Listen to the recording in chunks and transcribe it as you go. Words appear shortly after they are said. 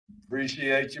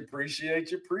Appreciate you,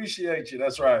 appreciate you, appreciate you.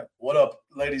 That's right. What up,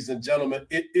 ladies and gentlemen?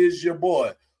 It is your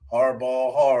boy,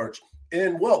 Hardball Hardge,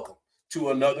 and welcome to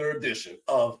another edition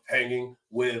of Hanging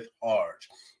with Hardge.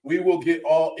 We will get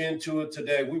all into it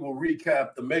today. We will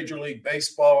recap the Major League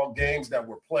Baseball games that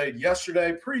were played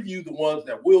yesterday, preview the ones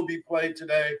that will be played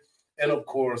today, and of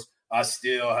course, I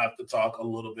still have to talk a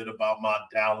little bit about my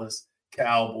Dallas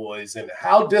Cowboys and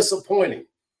how disappointing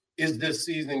is this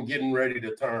season getting ready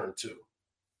to turn to.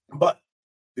 But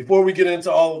before we get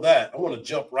into all of that, I want to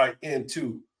jump right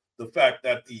into the fact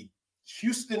that the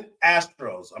Houston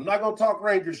Astros, I'm not going to talk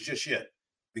Rangers just yet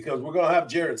because we're going to have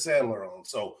Jared Sandler on.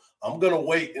 So I'm going to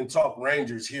wait and talk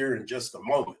Rangers here in just a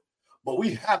moment. But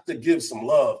we have to give some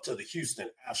love to the Houston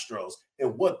Astros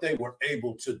and what they were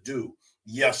able to do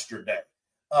yesterday.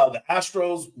 The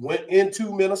Astros went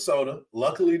into Minnesota.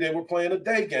 Luckily, they were playing a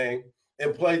day game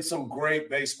and played some great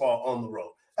baseball on the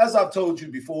road. As I've told you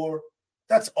before,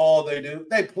 that's all they do.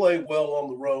 They play well on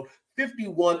the road.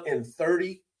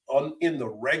 51-30 in the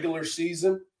regular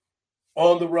season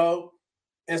on the road.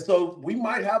 And so we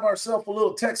might have ourselves a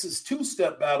little Texas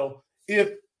two-step battle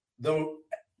if the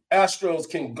Astros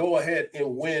can go ahead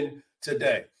and win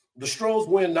today. The Stros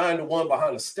win 9-1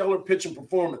 behind a stellar pitching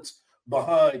performance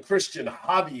behind Christian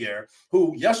Javier,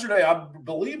 who yesterday, I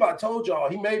believe I told y'all,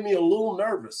 he made me a little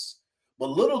nervous. But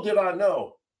little did I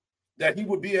know that he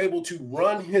would be able to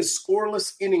run his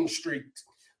scoreless inning streak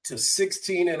to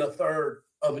 16 1/3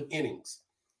 of an innings.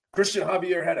 Christian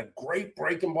Javier had a great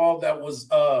breaking ball that was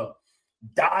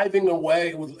diving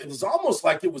away. It was almost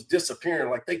like it was disappearing,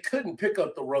 like they couldn't pick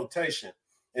up the rotation.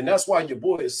 And that's why your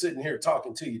boy is sitting here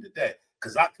talking to you today,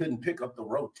 because I couldn't pick up the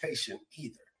rotation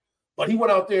either. But he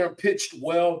went out there and pitched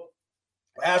well.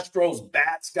 Astros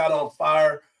bats got on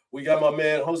fire. We got my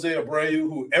man Jose Abreu,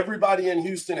 who everybody in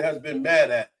Houston has been mad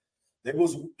at. They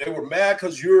were mad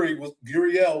because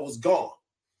Gurriel was gone.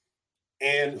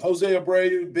 And Jose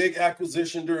Abreu, big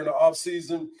acquisition during the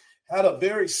offseason, had a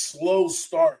very slow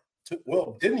start.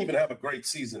 Didn't even have a great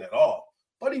season at all.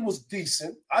 But he was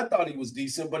decent. I thought he was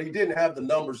decent, but he didn't have the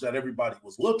numbers that everybody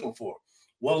was looking for.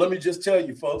 Well, let me just tell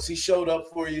you, folks, he showed up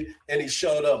for you, and he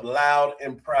showed up loud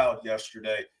and proud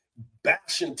yesterday,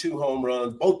 bashing 2 home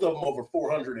runs, both of them over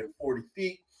 440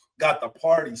 feet, got the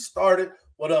party started.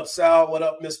 What up, Sal? What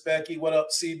up, Miss Becky? What up,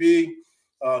 CB?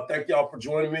 Thank y'all for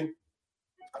joining me.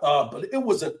 But it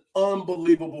was an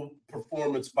unbelievable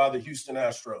performance by the Houston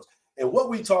Astros. And what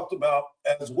we talked about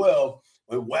as well,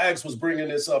 when Wags was bringing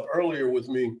this up earlier with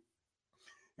me,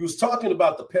 he was talking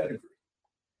about the pedigree.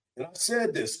 And I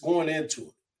said this going into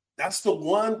it. That's the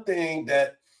one thing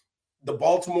that the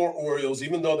Baltimore Orioles,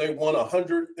 even though they won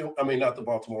 100, not the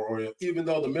Baltimore Orioles, even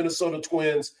though the Minnesota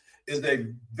Twins is a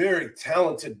very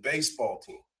talented baseball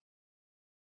team.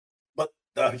 But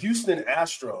the Houston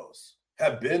Astros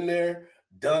have been there,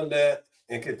 done that,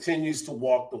 and continues to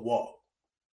walk the walk.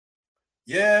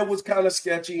 Yeah, it was kind of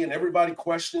sketchy, and everybody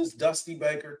questions Dusty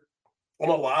Baker on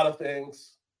a lot of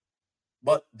things.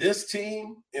 But this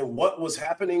team and what was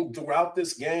happening throughout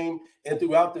this game and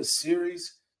throughout this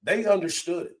series, they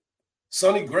understood it.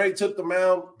 Sonny Gray took the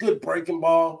mound, good breaking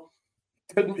ball.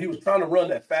 He was trying to run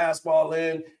that fastball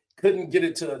in, couldn't get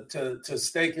it to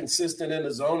stay consistent in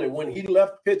the zone. And when he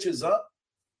left pitches up,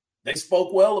 they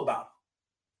spoke well about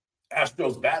him.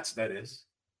 Astros bats, that is.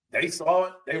 They saw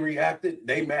it, they reacted,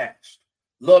 they matched.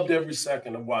 Loved every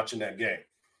second of watching that game.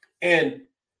 And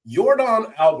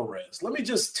Yordan Alvarez, let me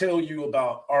just tell you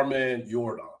about our man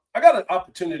Yordan. I got an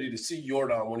opportunity to see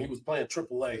Yordan when he was playing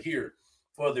AAA here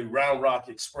for the Round Rock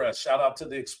Express. Shout out to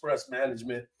the Express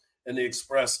management and the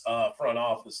Express front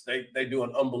office. They do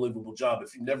an unbelievable job.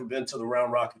 If you've never been to the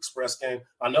Round Rock Express game,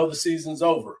 I know the season's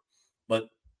over, but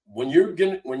when you're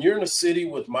in a city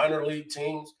with minor league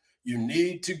teams, you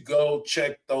need to go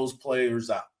check those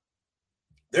players out.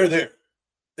 They're there.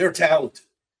 They're talented.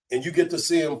 And you get to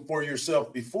see them for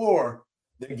yourself before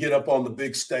they get up on the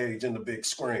big stage and the big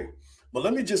screen. But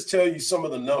let me just tell you some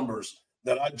of the numbers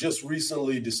that I just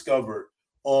recently discovered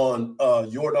on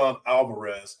Yordan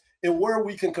Alvarez and where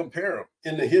we can compare him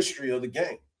in the history of the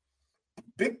game.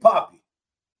 Big Papi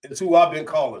is who I've been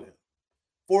calling him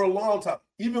for a long time.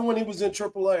 Even when he was in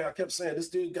AAA, I kept saying, this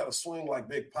dude got a swing like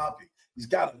Big Papi. He's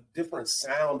got a different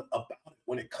sound about it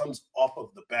when it comes off of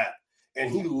the bat.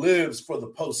 And he lives for the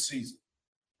postseason.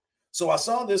 So I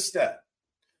saw this stat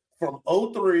from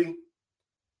 03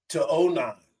 to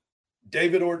 09,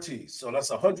 David Ortiz. So that's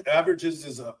 100 averages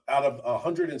is out of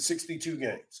 162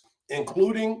 games,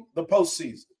 including the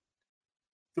postseason.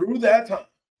 Through that time,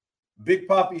 Big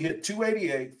Papi hit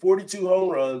 288, 42 home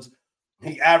runs.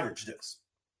 He averaged this.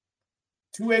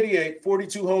 288,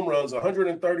 42 home runs,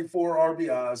 134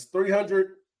 RBIs,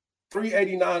 300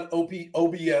 389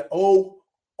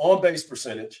 on base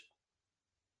percentage,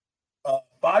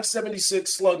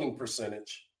 576 slugging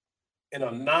percentage, and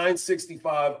a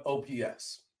 965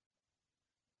 OPS.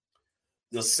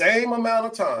 The same amount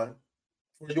of time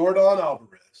for Yordan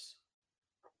Alvarez,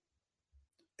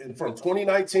 and from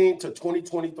 2019 to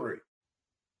 2023,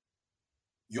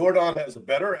 Yordan has a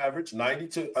better average,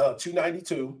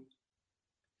 292.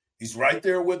 He's right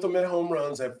there with him in home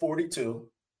runs at 42.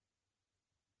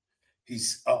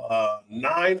 He's 9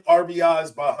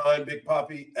 RBIs behind Big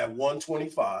Papi at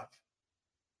 125.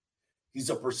 He's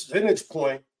a percentage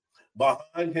point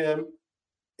behind him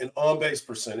in on-base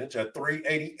percentage at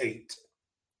 388.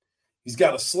 He's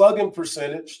got a slugging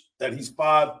percentage that he's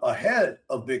 5 ahead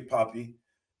of Big Papi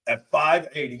at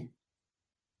 580.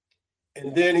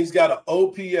 And then he's got an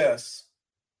OPS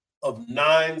of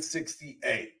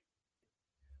 968.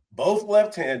 Both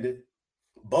left-handed,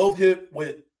 both hit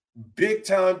with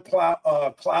big-time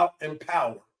clout and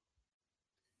power.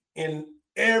 And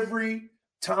every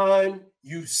time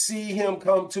you see him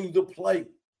come to the plate,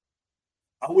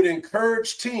 I would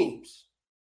encourage teams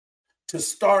to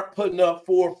start putting up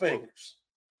 4 fingers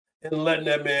and letting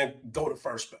that man go to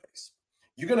first base.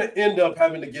 You're going to end up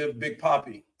having to give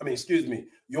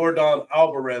Yordan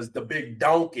Alvarez, the big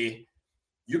donkey.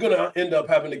 You're going to end up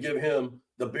having to give him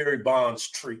the Barry Bonds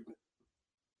treatment.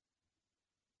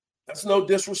 That's no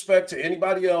disrespect to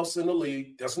anybody else in the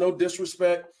league. That's no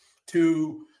disrespect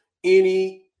to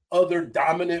any other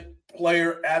dominant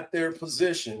player at their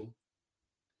position.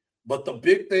 But the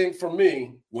big thing for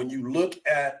me, when you look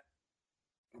at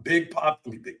Big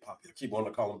Papi, I keep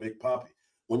wanting to call him Big Papi.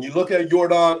 When you look at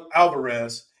Yordan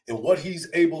Alvarez and what he's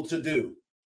able to do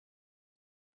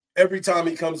every time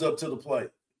he comes up to the plate,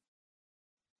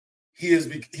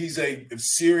 he's a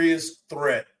serious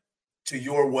threat to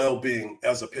your well-being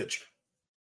as a pitcher.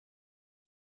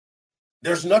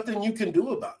 There's nothing you can do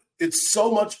about it. It's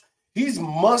so much. He's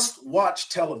must-watch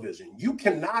television. You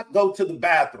cannot go to the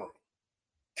bathroom,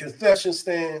 concession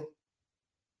stand,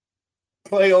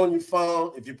 play on your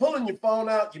phone. If you're pulling your phone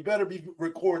out, you better be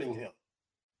recording him,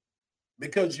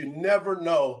 because you never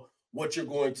know what you're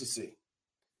going to see.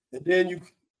 And then you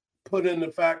put in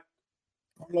the fact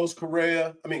Carlos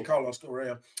Correa,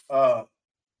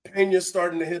 Pena's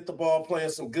starting to hit the ball, playing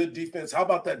some good defense. How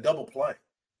about that double play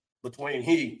between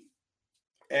he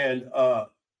and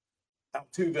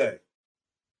Altuve?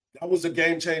 That was a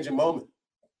game-changing moment.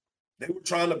 They were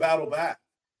trying to battle back.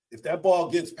 If that ball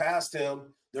gets past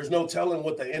him, there's no telling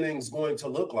what the inning's going to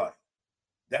look like.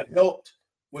 That helped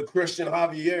with Christian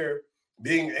Javier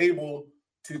being able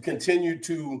to continue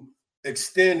to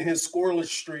extend his scoreless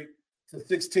streak to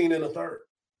 16 1/3.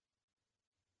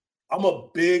 I'm a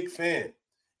big fan.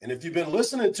 And if you've been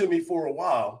listening to me for a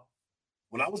while,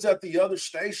 when I was at the other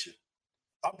station,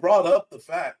 I brought up the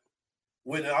fact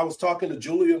when I was talking to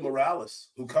Julia Morales,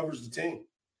 who covers the team.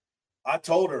 I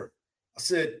told her, I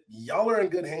said, y'all are in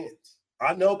good hands.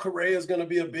 I know Correa is going to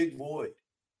be a big void.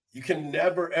 You can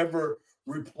never, ever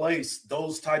replace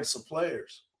those types of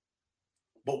players.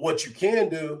 But what you can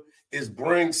do is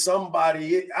bring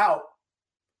somebody out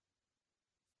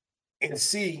and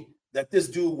see that this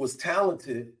dude was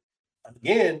talented.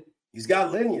 Again, he's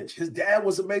got lineage. His dad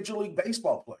was a Major League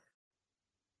Baseball player.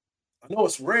 I know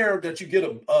it's rare that you get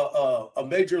a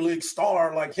Major League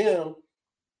star like him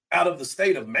out of the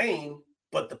state of Maine,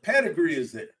 but the pedigree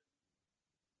is there.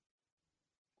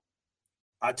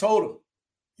 I told him,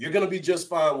 you're going to be just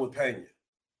fine with Pena.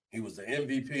 He was the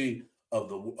MVP of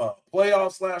the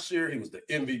playoffs last year. He was the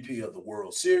MVP of the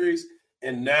World Series.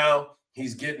 And now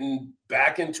he's getting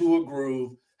back into a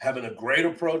groove, having a great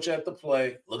approach at the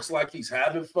plate. Looks like he's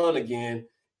having fun again.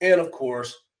 And, of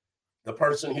course, the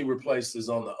person he replaced is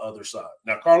on the other side.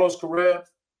 Now, Carlos Correa,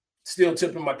 still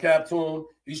tipping my cap to him.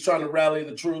 He's trying to rally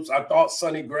the troops. I thought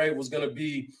Sonny Gray was going to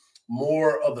be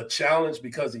more of a challenge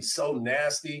because he's so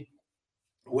nasty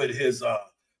with his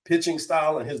pitching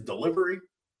style and his delivery.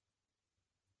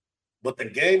 But the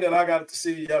game that I got to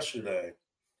see yesterday,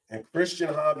 and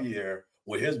Christian Javier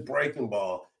with his breaking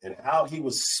ball and how he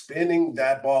was spinning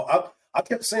that ball, I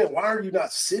kept saying, why are you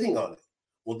not sitting on it?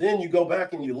 Well, then you go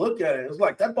back and you look at it. It was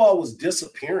like that ball was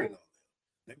disappearing on them.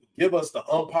 They would give us the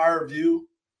umpire view,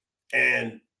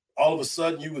 and all of a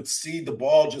sudden you would see the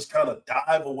ball just kind of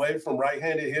dive away from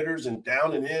right-handed hitters and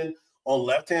down and in on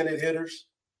left-handed hitters.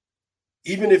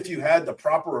 Even if you had the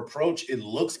proper approach, it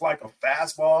looks like a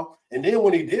fastball. And then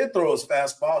when he did throw his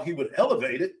fastball, he would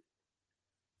elevate it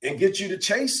and get you to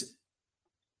chase it.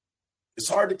 It's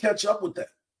hard to catch up with that.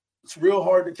 It's real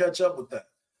hard to catch up with that.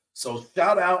 So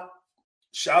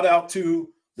shout out to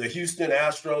the Houston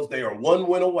Astros. They are one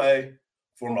win away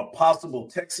from a possible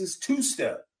Texas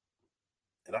two-step.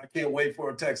 And I can't wait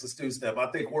for a Texas two-step. I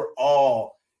think we're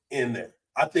all in there.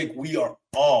 I think we are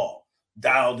all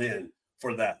dialed in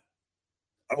for that.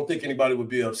 I don't think anybody would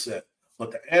be upset.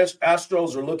 But the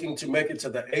Astros are looking to make it to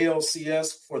the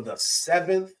ALCS for the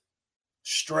 7th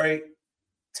straight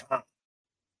time.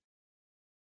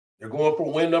 They're going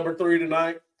for win number 3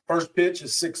 tonight. First pitch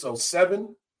is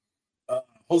 6:07.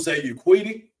 Jose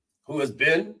Urquidy, who has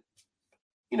been,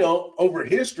 over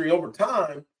history, over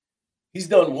time, he's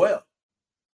done well.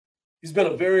 He's been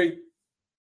a very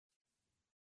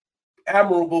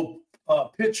admirable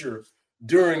pitcher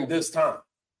during this time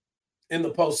in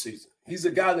the postseason. He's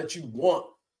a guy that you want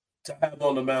to have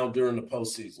on the mound during the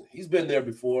postseason. He's been there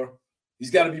before.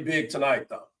 He's got to be big tonight,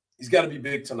 though. He's got to be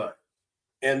big tonight.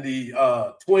 And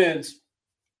the Twins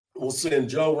will send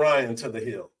Joe Ryan to the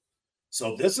hill.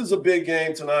 So this is a big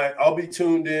game tonight. I'll be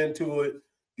tuned into it,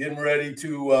 getting ready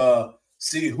to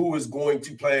see who is going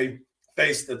to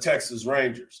face the Texas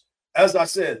Rangers. As I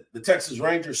said, the Texas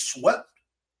Rangers swept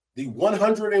the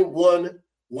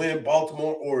 101-win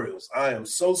Baltimore Orioles. I am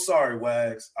so sorry,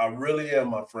 Wags. I really am,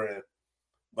 my friend.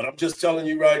 But I'm just telling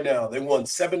you right now, they won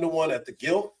 7-1 at the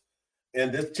Gill,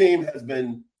 and this team has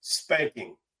been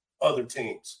spanking other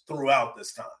teams throughout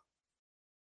this time.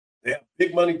 They have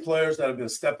big money players that have been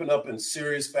stepping up in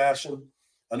serious fashion.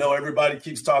 I know everybody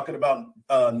keeps talking about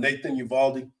Nathan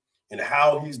Eovaldi and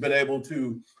how he's been able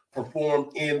to perform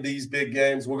in these big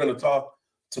games. We're going to talk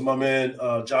to my man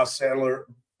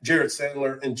Jared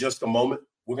Sandler in just a moment.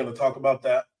 We're going to talk about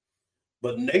that.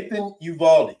 But Nathan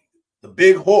Eovaldi, the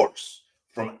big horse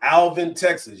from Alvin,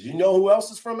 Texas. You know who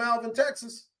else is from Alvin,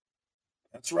 Texas?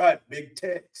 That's right, Big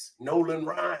Tex, Nolan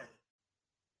Ryan.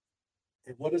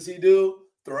 And what does he do?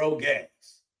 Throw gas.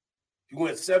 He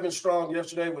went 7 strong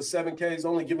yesterday with 7 Ks,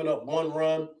 only giving up 1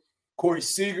 run. Corey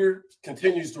Seager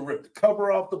continues to rip the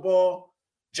cover off the ball.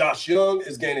 Josh Young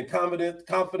is gaining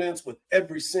confidence with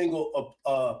every single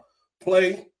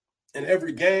play in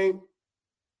every game.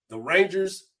 The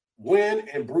Rangers win,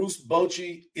 and Bruce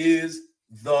Bochy is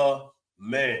the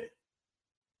man.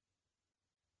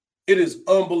 It is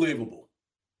unbelievable.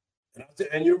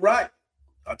 And you're right.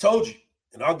 I told you.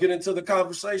 And I'll get into the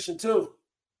conversation too.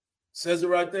 Says it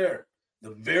right there.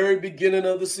 The very beginning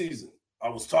of the season, I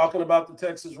was talking about the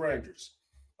Texas Rangers.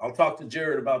 I'll talk to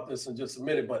Jared about this in just a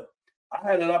minute, but I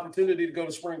had an opportunity to go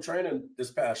to spring training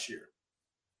this past year.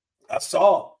 I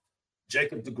saw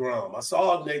Jacob deGrom. I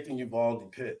saw Nathan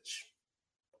Eovaldi pitch.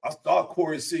 I saw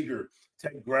Corey Seager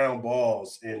take ground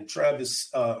balls and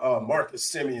Marcus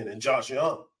Semien and Josh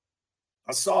Young.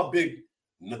 I saw big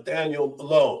Nathaniel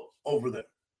Lowe over there.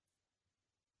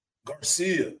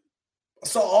 Garcia. I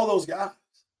saw all those guys.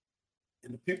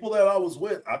 And the people that I was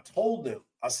with, I told them,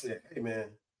 I said, hey, man,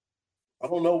 I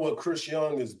don't know what Chris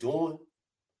Young is doing.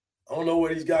 I don't know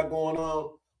what he's got going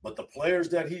on, but the players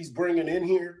that he's bringing in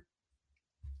here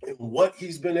and what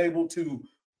he's been able to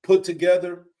put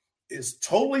together is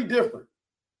totally different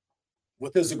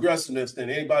with his aggressiveness than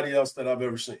anybody else that I've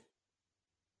ever seen.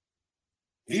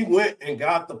 He went and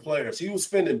got the players. He was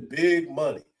spending big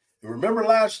money. And remember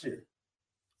last year,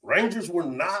 Rangers were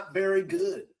not very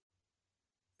good.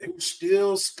 They were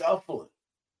still scuffling.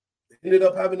 They ended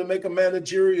up having to make a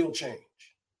managerial change.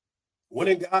 Went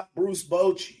and got Bruce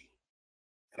Bochy.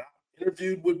 And I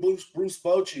interviewed with Bruce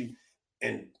Bochy.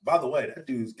 And by the way, that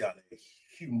dude's got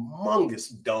a humongous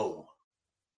dome.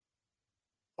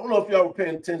 I don't know if y'all were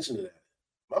paying attention to that.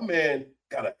 My man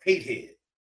got an 8 head.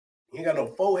 He ain't got no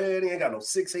 4 head. He ain't got no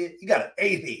 6 head. He got an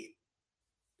 8 head.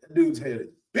 That dude's head is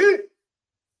big.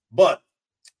 But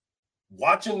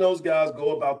watching those guys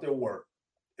go about their work,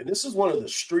 and this is one of the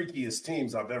streakiest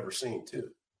teams I've ever seen too.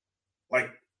 Like,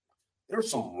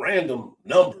 there's some random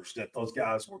numbers that those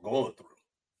guys were going through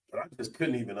that I just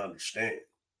couldn't even understand.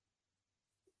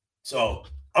 So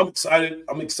I'm excited.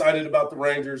 I'm excited about the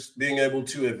Rangers being able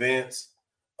to advance.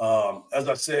 As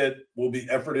I said, we'll be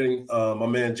efforting my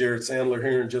man Jared Sandler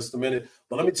here in just a minute.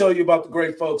 But let me tell you about the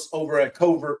great folks over at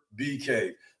Covert Bee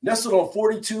Cave. Nestled on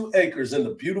 42 acres in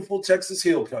the beautiful Texas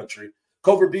Hill Country,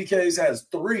 Covert Bee Caves has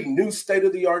 3 new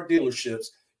state-of-the-art dealerships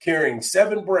carrying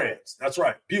 7 brands. That's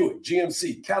right, Buick,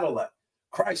 GMC, Cadillac,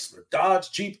 Chrysler,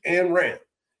 Dodge, Jeep, and Ram.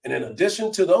 And in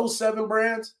addition to those 7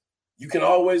 brands, you can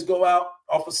always go out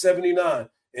off of 79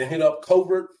 and hit up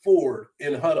Covert Ford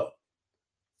in Hutto.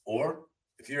 Or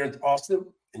if you're in Austin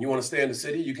and you want to stay in the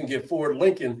city, you can get Ford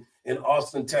Lincoln in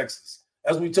Austin, Texas.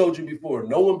 As we told you before,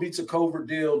 no one beats a Covert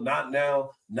deal, not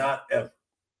now, not ever.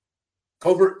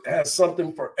 Covert has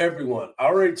something for everyone. I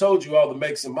already told you all the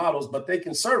makes and models, but they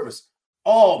can service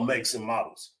all makes and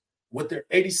models with their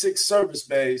 86 service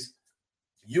bays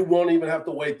You won't even have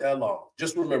to wait that long.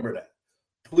 Just remember that.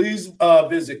 Please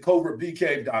visit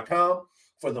covertbeecave.com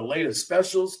for the latest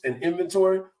specials and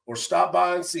inventory, or stop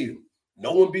by and see them.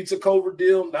 No one beats a Covert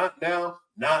deal, not now,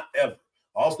 not ever.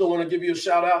 I also want to give you a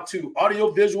shout out to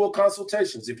audio-visual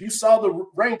consultations. If you saw the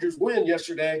Rangers win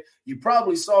yesterday, you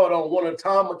probably saw it on one of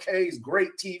Tom McKay's great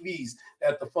TVs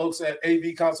that the folks at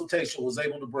AV Consultation was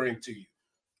able to bring to you.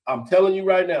 I'm telling you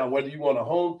right now, whether you want a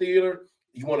home theater,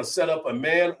 you want to set up a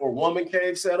man or woman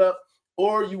cave setup,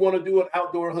 or you want to do an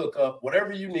outdoor hookup,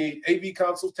 whatever you need, AV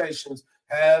Consultations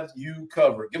have you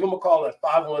covered. Give them a call at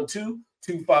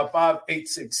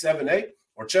 512-255-8678,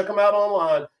 or check them out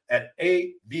online at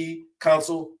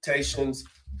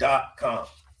avconsultations.com.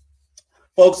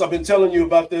 Folks, I've been telling you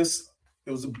about this.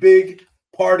 There was a big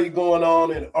party going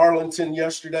on in Arlington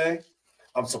yesterday.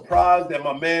 I'm surprised that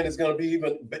my man is going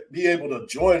to be able to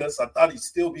join us. I thought he'd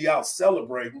still be out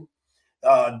celebrating.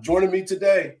 Joining me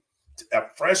today,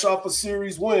 fresh off a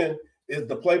series win, is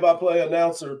the play-by-play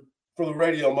announcer for the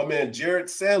radio, my man Jared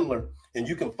Sandler. And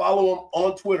you can follow him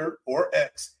on Twitter or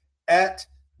X at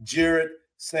Jared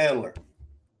Sandler.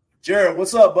 Jared,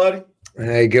 what's up, buddy?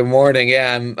 Hey, good morning.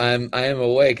 Yeah, I am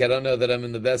awake. I don't know that I'm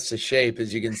in the best of shape,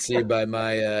 as you can see by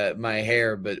my my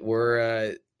hair, but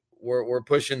we're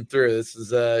pushing through. This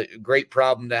is a great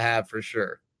problem to have for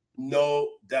sure. No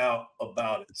doubt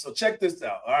about it. So check this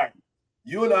out. All right.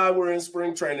 You and I were in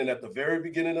spring training at the very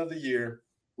beginning of the year.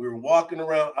 We were walking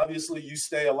around. Obviously, you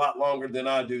stay a lot longer than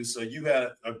I do, so you had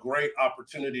a great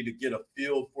opportunity to get a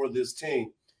feel for this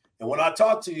team. And when I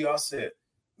talked to you, I said,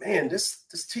 man, this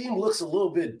team looks a little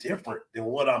bit different than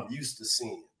what I'm used to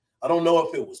seeing. I don't know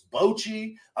if it was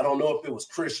Bochy. I don't know if it was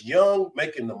Chris Young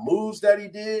making the moves that he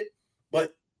did.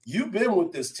 But you've been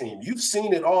with this team. You've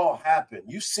seen it all happen.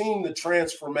 You've seen the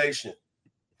transformation.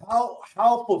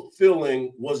 How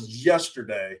fulfilling was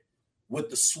yesterday with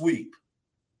the sweep?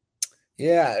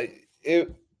 Yeah, I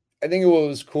think what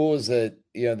was cool is that,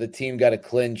 the team got a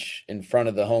clinch in front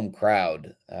of the home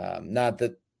crowd. Not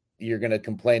that you're going to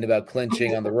complain about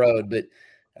clinching on the road, but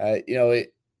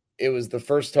it was the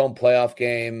first home playoff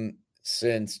game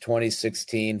since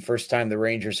 2016. First time the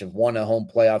Rangers have won a home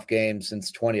playoff game since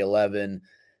 2011.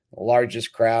 The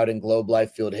largest crowd in Globe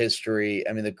Life Field history.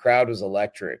 I mean, the crowd was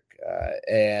electric,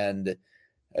 and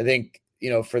I think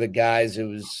for the guys, it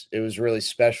was really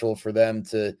special for them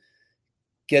to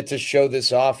get to show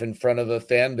this off in front of a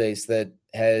fan base that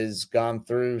has gone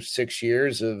through 6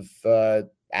 years of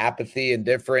apathy,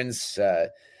 indifference, a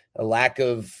lack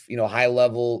of high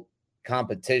level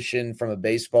competition from a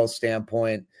baseball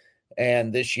standpoint.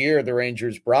 And this year the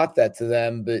Rangers brought that to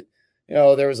them, but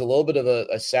there was a little bit of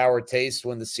a sour taste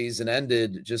when the season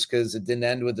ended, just because it didn't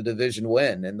end with a division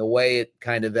win, and the way it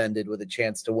kind of ended with a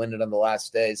chance to win it on the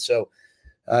last day. So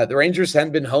the Rangers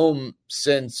hadn't been home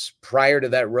since prior to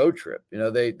that road trip.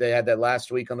 They had that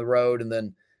last week on the road, and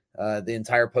then the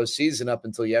entire postseason up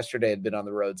until yesterday had been on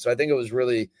the road. So I think it was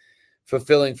really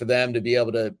fulfilling for them to be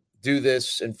able to do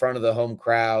this in front of the home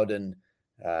crowd. And,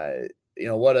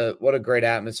 what a great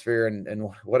atmosphere and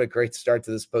what a great start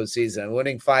to this postseason. And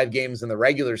winning 5 games in the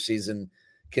regular season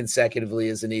consecutively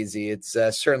isn't easy. It's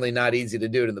certainly not easy to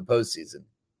do it in the postseason.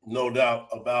 No doubt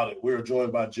about it. We're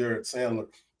joined by Jared Sandler.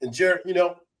 And Jared,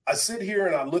 I sit here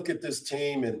and I look at this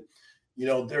team, and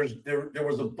there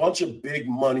was a bunch of big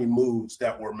money moves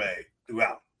that were made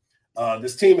throughout.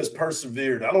 This team has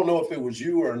persevered. I don't know if it was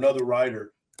you or another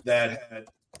writer that had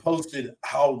posted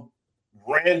how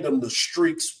random the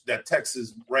streaks that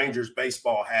Texas Rangers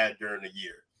baseball had during the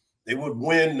year. They would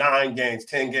win 9 games,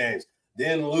 10 games,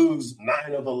 then lose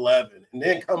 9 of 11, and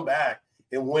then come back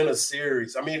and win a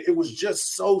series. I mean, it was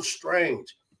just so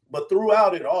strange. But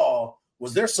throughout it all,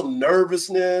 was there some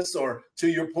nervousness, or to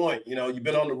your point, you've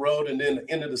been on the road and then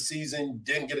the end of the season,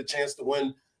 didn't get a chance to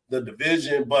win the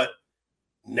division, but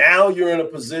now you're in a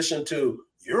position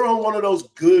you're on one of those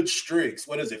good streaks.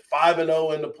 What is it,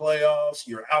 5-0 in the playoffs?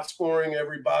 You're outscoring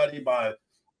everybody by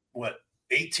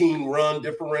 18 run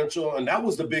differential. And that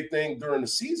was the big thing during the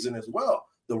season as well.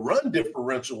 The run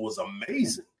differential was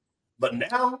amazing, but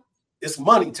now it's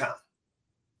money time.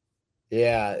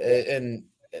 Yeah. And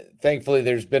thankfully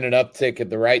there's been an uptick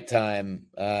at the right time.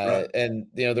 Right. And,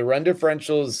 the run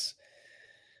differentials,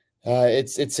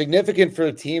 it's significant for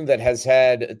a team that has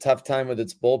had a tough time with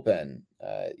its bullpen.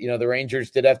 The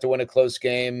Rangers did have to win a close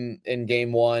game in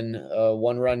game 1,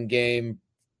 1-run game,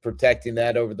 protecting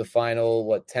that over the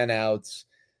final, 10 outs.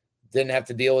 Didn't have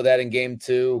to deal with that in game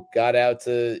 2. Got out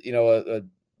to, a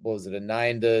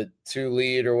 9-2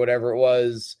 lead or whatever it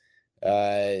was.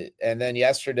 And then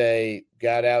yesterday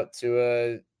got out to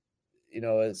a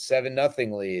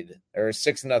 7-0 lead or a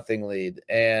 6-0 lead.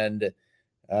 And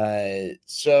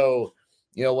So,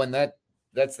 when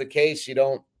that's the case, you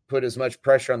don't put as much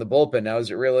pressure on the bullpen. Now,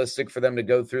 is it realistic for them to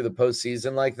go through the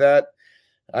postseason like that?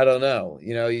 I don't know.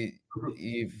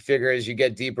 You figure as you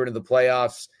get deeper into the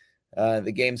playoffs,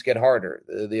 the games get harder.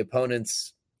 The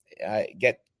opponents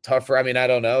get tougher. I mean, I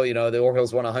don't know. The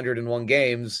Orioles won 101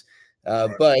 games, right.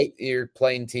 But you're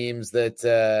playing teams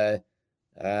that,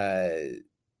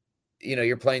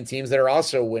 you're playing teams that are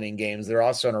also winning games. They're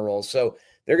also on a roll. So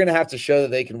they're going to have to show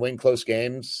that they can win close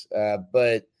games.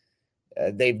 But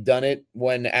they've done it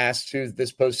when asked to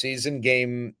this postseason.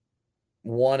 Game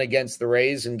 1 against the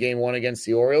Rays and game 1 against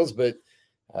the Orioles. But,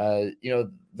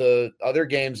 the other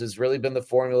games has really been the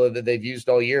formula that they've used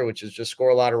all year, which is just score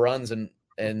a lot of runs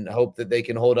and hope that they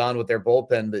can hold on with their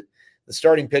bullpen. But the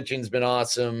starting pitching's been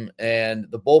awesome, and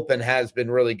the bullpen has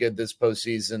been really good this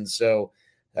postseason. So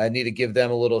I need to give them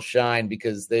a little shine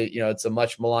because it's a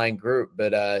much maligned group.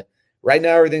 But right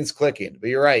now everything's clicking. But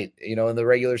you're right. In the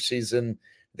regular season,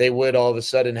 they would all of a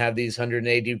sudden have these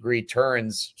 180-degree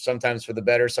turns, sometimes for the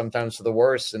better, sometimes for the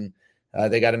worse. And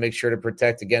they got to make sure to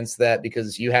protect against that,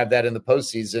 because you have that in the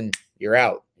postseason, you're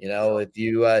out. If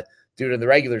you do it in the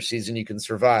regular season, you can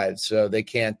survive. So they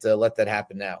can't let that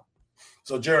happen now.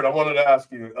 So, Jared, I wanted to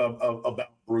ask you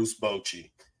about Bruce Bochy.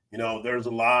 There's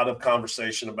a lot of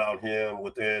conversation about him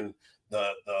within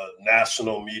the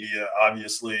national media,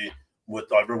 obviously with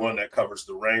everyone that covers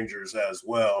the Rangers as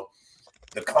well.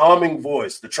 The calming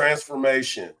voice, the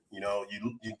transformation, you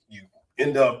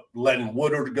end up letting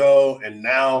Woodard go, and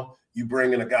now you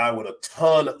bring in a guy with a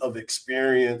ton of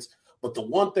experience. But the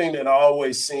one thing that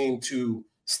always seemed to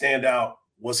stand out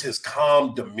was his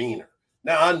calm demeanor.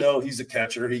 Now, I know he's a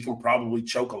catcher. He can probably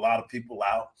choke a lot of people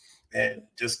out. And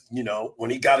just, when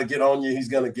he got to get on you, he's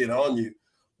going to get on you.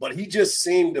 But he just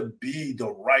seemed to be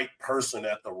the right person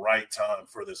at the right time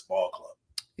for this ball club.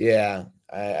 Yeah,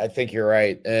 I think you're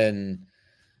right. And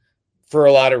for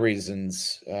a lot of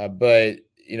reasons. But,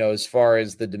 as far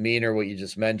as the demeanor, what you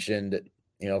just mentioned,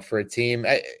 for a team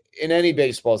in any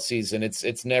baseball season,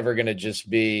 it's never going to just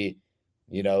be,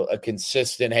 a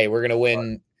consistent, hey, we're going to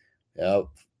win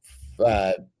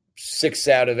 6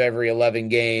 out of every 11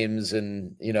 games.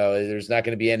 And, there's not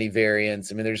going to be any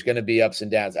variance. I mean, there's going to be ups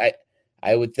and downs.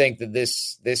 I would think that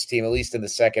this team, at least in the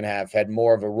second half, had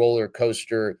more of a roller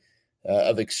coaster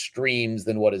of extremes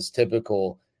than what is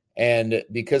typical. And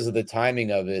because of the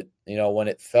timing of it, when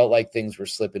it felt like things were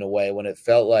slipping away, when it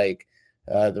felt like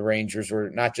the Rangers were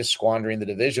not just squandering the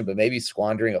division, but maybe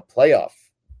squandering a playoff,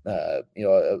 a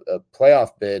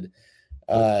playoff bid.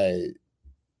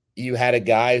 You had a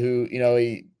guy who,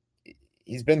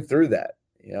 he's been through that.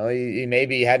 He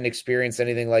maybe hadn't experienced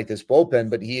anything like this bullpen,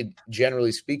 but he had,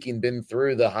 generally speaking, been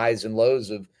through the highs and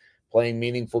lows of playing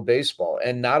meaningful baseball.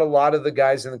 And not a lot of the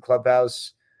guys in the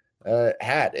clubhouse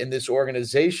had, and this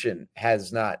organization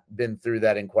has not been through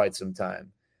that in quite some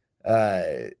time.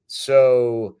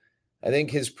 So I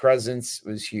think his presence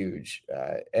was huge,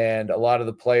 and a lot of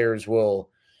the players will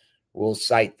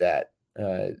cite that.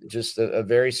 Just a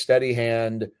very steady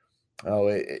hand.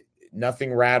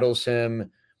 Nothing rattles him.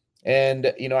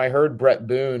 And, I heard Brett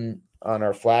Boone on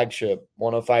our flagship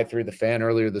 105.3 The Fan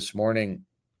earlier this morning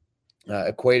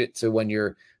equate it to when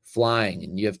you're flying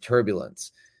and you have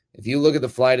turbulence. If you look at the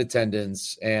flight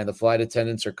attendants and the flight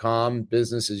attendants are calm,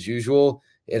 business as usual,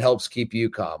 it helps keep you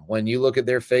calm. When you look at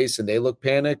their face and they look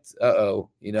panicked,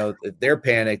 if they're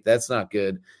panicked, that's not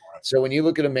good. So when you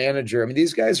look at a manager, I mean,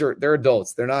 these guys they're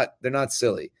adults. They're not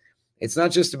silly. It's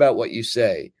not just about what you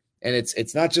say, and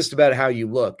it's not just about how you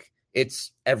look.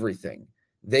 It's everything.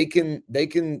 They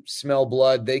can smell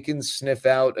blood. They can sniff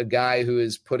out a guy who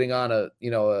is putting on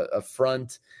a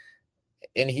front.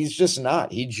 And he's just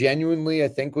not. He genuinely, I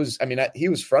think, he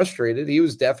was frustrated.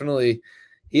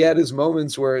 He had his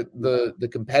moments where the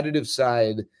competitive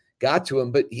side got to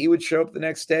him, but he would show up the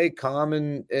next day calm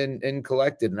and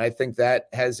collected. And I think that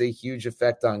has a huge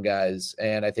effect on guys.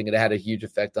 And I think it had a huge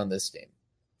effect on this team.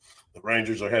 The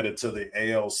Rangers are headed to the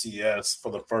ALCS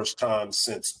for the first time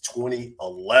since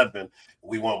 2011.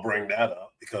 We won't bring that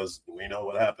up because we know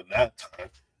what happened that time.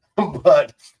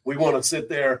 But we want to sit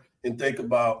there and think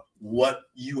about what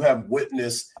you have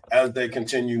witnessed as they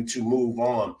continue to move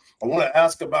on. I want to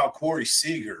ask about Corey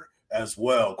Seager as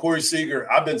well. Corey Seager,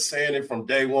 I've been saying it from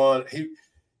day one.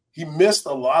 He missed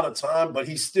a lot of time, but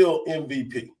he's still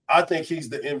MVP. I think he's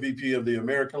the MVP of the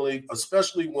American League,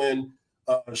 especially when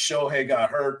Shohei got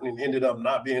hurt and ended up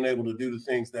not being able to do the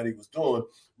things that he was doing.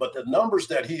 But the numbers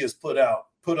that he has put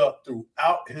up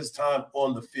throughout his time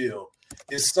on the field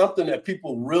is something that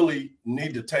people really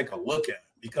need to take a look at,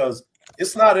 because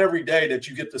it's not every day that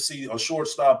you get to see a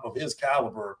shortstop of his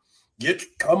caliber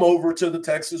come over to the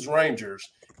Texas Rangers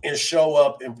and show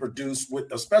up and produce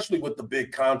with, especially with the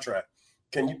big contract.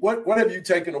 What have you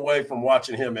taken away from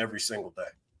watching him every single day?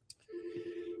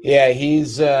 Yeah,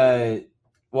 he's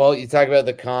well, you talk about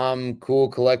the calm, cool,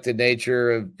 collected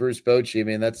nature of Bruce Bochy. I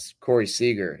mean, that's Corey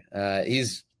Seager.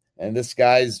 He's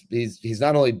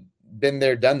not only been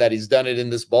there, done that, he's done it in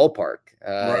this ballpark,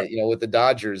 right. With the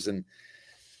Dodgers. And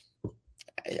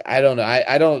I don't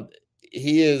know.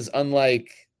 He is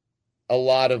unlike a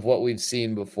lot of what we've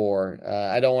seen before.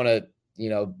 I don't want to,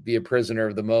 be a prisoner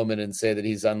of the moment and say that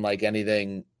he's unlike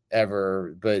anything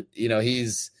ever, but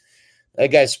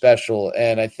that guy's special.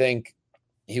 And I think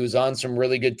he was on some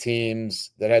really good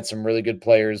teams that had some really good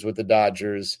players with the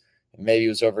Dodgers. Maybe he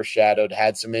was overshadowed,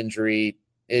 had some injury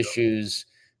issues,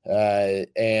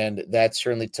 and that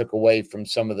certainly took away from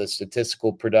some of the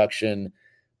statistical production.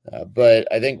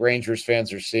 But I think Rangers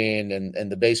fans are seeing,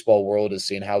 and the baseball world is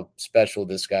seeing how special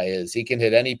this guy is. He can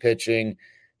hit any pitching.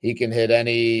 He can hit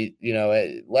any,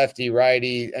 lefty,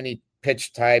 righty, any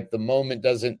pitch type. The moment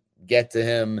doesn't get to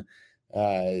him.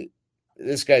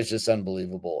 This guy's just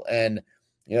unbelievable. And,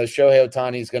 Shohei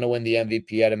Ohtani is going to win the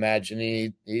MVP. I'd imagine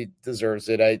he deserves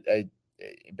it.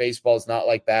 Baseball is not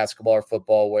like basketball or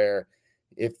football where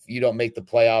if you don't make the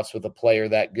playoffs with a player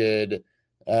that good,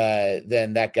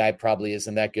 then that guy probably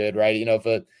isn't that good, right?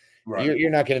 Right. You're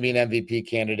not going to be an MVP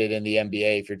candidate in the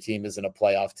NBA if your team isn't a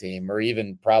playoff team or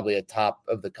even probably a top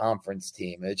of the conference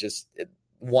team.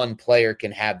 One player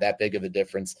can have that big of a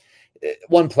difference.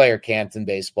 One player can't in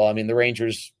baseball. I mean, the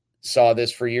Rangers saw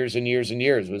this for years and years and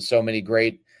years with so many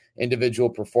great individual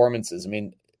performances. I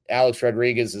mean, Alex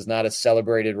Rodriguez is not a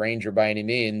celebrated Ranger by any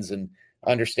means, and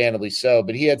understandably so,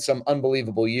 but he had some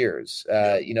unbelievable years,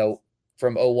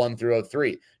 from 01 through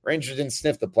 03. Rangers didn't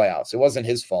sniff the playoffs. It wasn't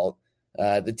his fault.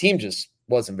 The team just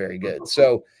wasn't very good.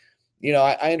 So,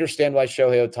 I understand why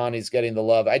Shohei Ohtani is getting the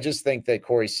love. I just think that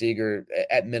Corey Seager,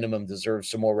 at minimum, deserves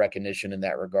some more recognition in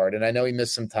that regard. And I know he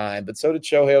missed some time, but so did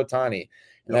Shohei Ohtani.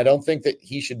 And I don't think that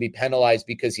he should be penalized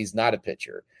because he's not a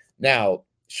pitcher. Now,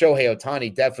 Shohei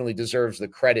Ohtani definitely deserves the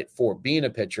credit for being a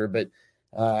pitcher, but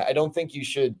I don't think you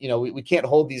should, we can't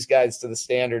hold these guys to the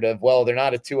standard of, well, they're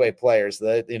not a two-way player, so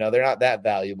that, they're not that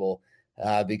valuable.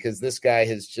 Because this guy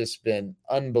has just been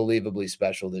unbelievably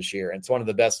special this year. And it's one of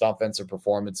the best offensive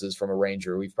performances from a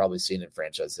Ranger we've probably seen in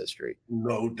franchise history.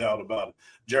 No doubt about it.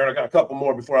 Jared, I got a couple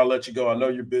more before I let you go. I know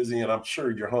you're busy, and I'm sure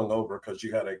you're hungover because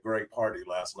you had a great party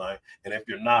last night. And if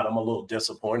you're not, I'm a little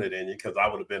disappointed in you because I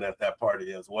would have been at that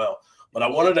party as well. But I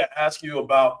wanted to ask you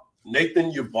about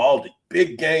Nathan Eovaldi,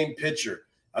 big game pitcher.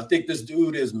 I think this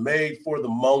dude is made for the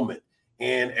moment.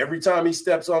 And every time he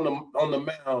steps on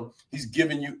the mound, he's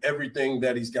giving you everything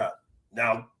that he's got.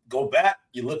 Now, go back.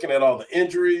 You're looking at all the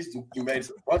injuries. You made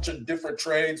a bunch of different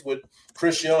trades with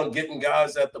Chris Young getting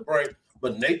guys at the break.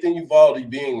 But Nathan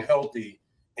Eovaldi being healthy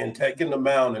and taking the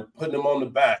mound and putting him on the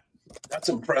back, that's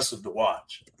impressive to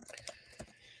watch.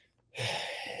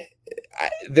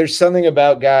 There's something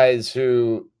about guys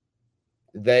who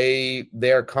they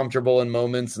are comfortable in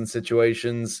moments and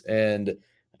situations. And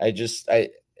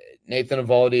Nathan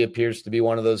Eovaldi appears to be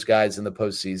one of those guys in the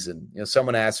postseason.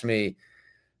 Someone asked me,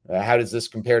 how does this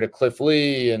compare to Cliff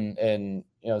Lee and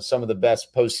some of the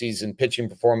best postseason pitching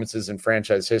performances in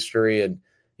franchise history? And,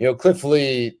 Cliff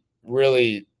Lee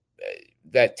really,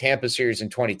 that Tampa series in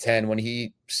 2010, when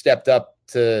he stepped up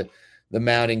to the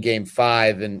mound in game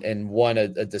 5 and won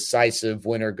a decisive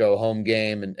winner go home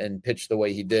game and pitched the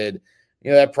way he did,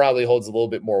 that probably holds a little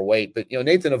bit more weight. But,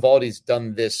 Nathan Eovaldi's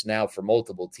done this now for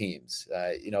multiple teams.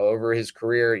 Over his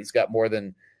career, he's got more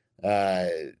than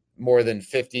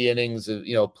 50 innings of,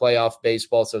 playoff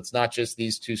baseball. So it's not just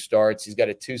these 2 starts. He's got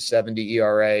a 2.70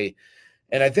 ERA.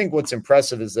 And I think what's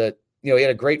impressive is that, he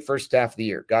had a great first half of the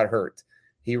year, got hurt.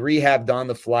 He rehabbed on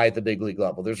the fly at the big league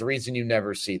level. There's a reason you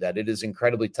never see that. It is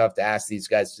incredibly tough to ask these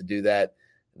guys to do that.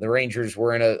 The Rangers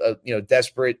were in a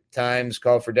desperate times,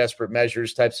 call for desperate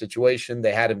measures type situation.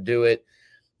 They had him do it.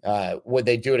 Would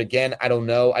they do it again? I don't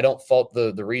know. I don't fault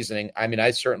the reasoning. I mean,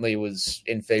 I certainly was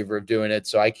in favor of doing it,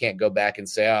 so I can't go back and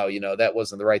say, that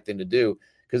wasn't the right thing to do,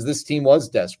 because this team was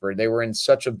desperate. They were in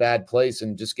such a bad place,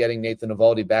 and just getting Nathan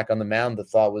Eovaldi back on the mound, the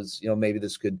thought was, maybe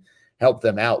this could help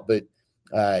them out. But,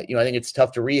 I think it's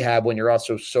tough to rehab when you're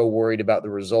also so worried about the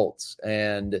results.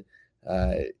 And,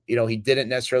 he didn't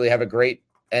necessarily have a great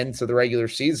end to the regular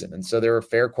season. And so there are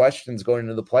fair questions going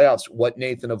into the playoffs. What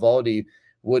Nathan Eovaldi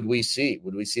would we see?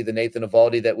 Would we see the Nathan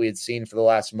Eovaldi that we had seen for the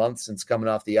last month since coming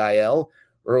off the IL?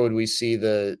 Or would we see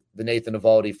the Nathan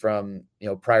Eovaldi from,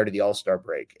 prior to the All-Star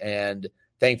break? And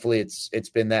thankfully it's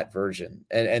been that version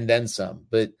and then some.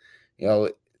 But,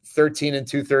 13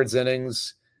 2/3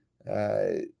 innings,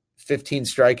 15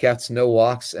 strikeouts, no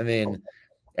walks. I mean,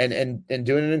 and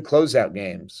doing it in closeout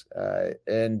games,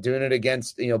 and doing it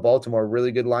against, Baltimore,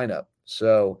 really good lineup.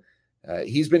 So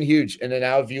he's been huge. And then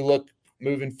now if you look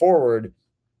moving forward,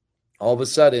 all of a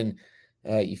sudden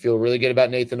you feel really good about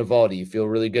Nathan Eovaldi. You feel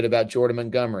really good about Jordan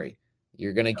Montgomery.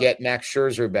 You're going to get Max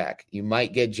Scherzer back. You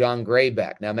might get John Gray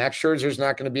back. Now, Max Scherzer's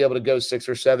not going to be able to go 6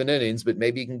 or 7 innings, but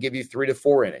maybe he can give you 3 to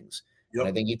 4 innings. Yep. And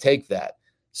I think you take that.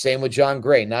 Same with John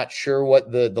Gray. Not sure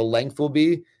what the length will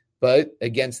be, but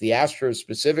against the Astros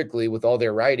specifically with all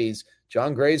their righties,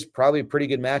 John Gray's probably a pretty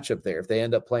good matchup there if they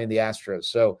end up playing the Astros.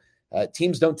 So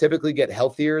teams don't typically get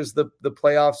healthier as the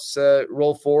playoffs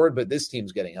roll forward, but this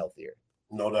team's getting healthier.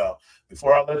 No doubt.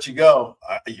 Before I let you go,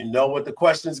 you know what the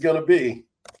question is going to be.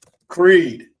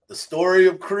 Creed, the story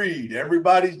of Creed.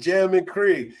 Everybody's jamming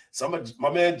Creed.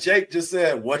 My man Jake just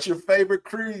said, what's your favorite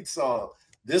Creed song?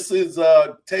 This is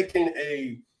taking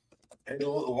a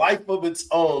life of its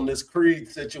own, this Creed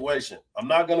situation. I'm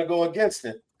not going to go against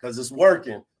it because it's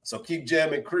working. So keep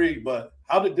jamming Creed. But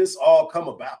how did this all come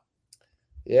about?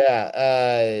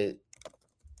 Yeah.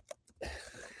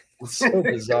 It's so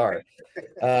bizarre.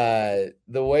 The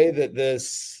way that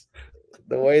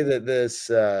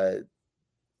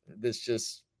this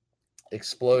just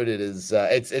exploded is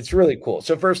it's really cool.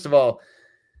 So first of all,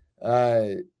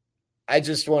 I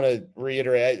just want to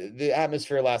reiterate the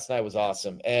atmosphere last night was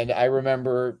awesome. And I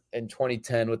remember in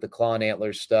 2010 with the Claw and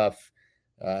Antler stuff,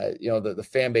 the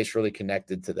fan base really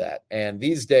connected to that. And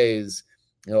these days,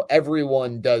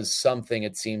 everyone does something,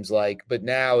 it seems like, but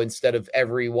now instead of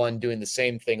everyone doing the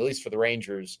same thing, at least for the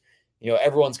Rangers,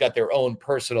 everyone's got their own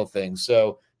personal thing.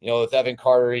 So, if Evan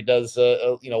Carter, he does,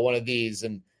 one of these,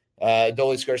 and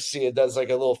Adolis Garcia does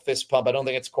like a little fist pump. I don't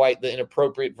think it's quite the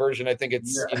inappropriate version. I think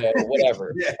it's,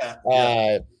 whatever.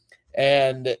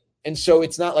 And so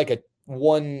it's not like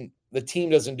the team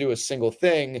doesn't do a single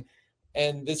thing.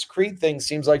 And this Creed thing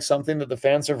seems like something that the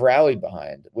fans have rallied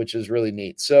behind, which is really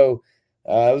neat. So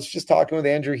I was just talking with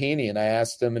Andrew Heaney, and I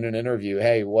asked him in an interview,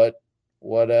 hey, what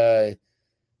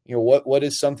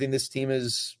is something this team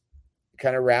is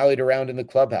kind of rallied around in the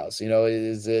clubhouse?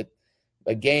 Is it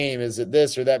a game? Is it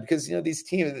this or that? Because, these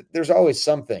teams, there's always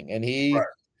something. And he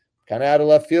kind of out of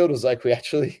left field was like,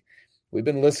 we've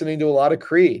been listening to a lot of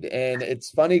Creed. And it's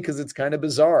funny because it's kind of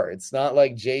bizarre. It's not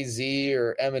like Jay-Z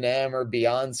or Eminem or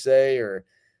Beyonce or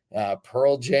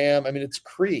Pearl Jam. I mean, it's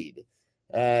Creed.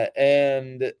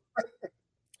 And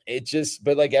it just,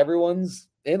 but like everyone's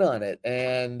in on it.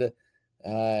 And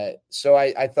so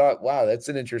I thought, wow, that's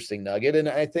an interesting nugget. And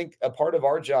I think a part of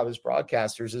our job as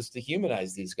broadcasters is to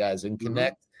humanize these guys and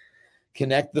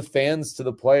connect the fans to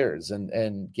the players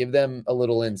and give them a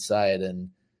little insight and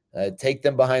take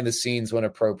them behind the scenes when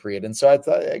appropriate. And so I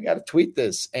thought, I got to tweet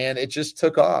this, and it just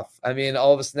took off. I mean,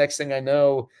 all of this next thing I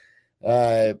know,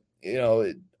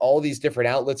 all these different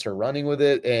outlets are running with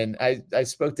it. And I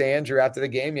spoke to Andrew after the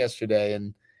game yesterday,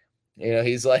 and,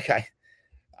 he's like,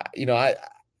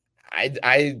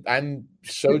 I'm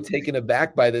so taken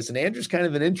aback by this. And Andrew's kind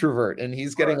of an introvert, and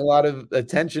he's getting a lot of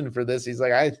attention for this. He's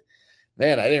like, I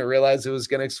didn't realize it was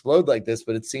going to explode like this,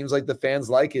 but it seems like the fans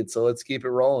like it. So let's keep it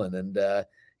rolling. And,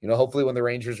 hopefully when the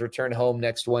Rangers return home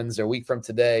next Wednesday, a week from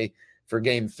today, for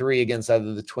Game 3 against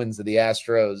either the Twins or the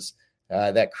Astros,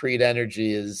 that Creed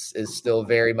energy is still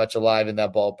very much alive in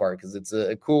that ballpark, because it's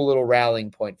a cool little rallying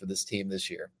point for this team this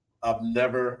year. I've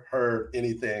never heard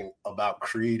anything about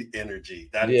Creed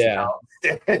energy. That is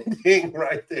outstanding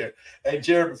right there. Hey,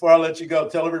 Jared, before I let you go,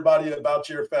 tell everybody about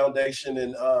your foundation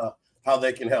and how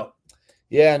they can help.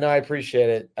 Yeah, no, I appreciate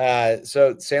it.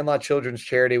 So Sandlot Children's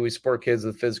Charity, we support kids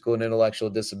with physical and intellectual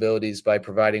disabilities by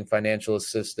providing financial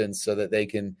assistance so that they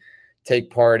can take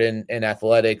part in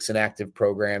athletics and active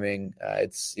programming.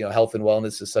 It's, health and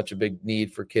wellness is such a big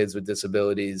need for kids with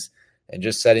disabilities, and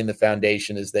just setting the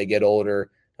foundation as they get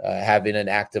older, having an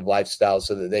active lifestyle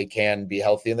so that they can be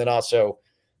healthy. And then also,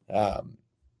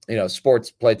 sports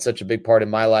played such a big part in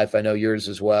my life. I know yours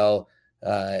as well.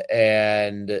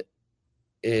 And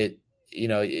the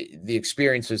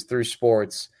experiences through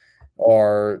sports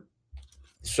are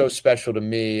so special to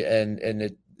me,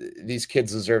 and these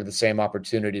kids deserve the same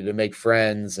opportunity to make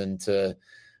friends and to,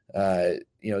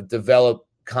 develop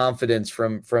confidence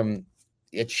from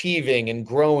achieving and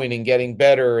growing and getting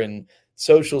better, and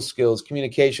social skills,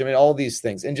 communication, I mean, all these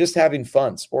things, and just having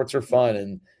fun. Sports are fun.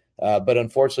 And, but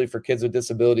unfortunately for kids with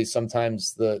disabilities,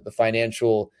 sometimes the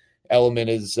financial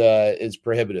element is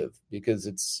prohibitive, because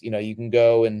it's, you can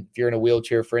go, and if you're in a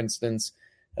wheelchair, for instance,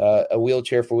 a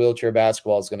wheelchair for wheelchair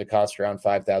basketball is going to cost around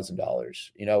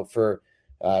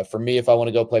 $5,000. For me, if I want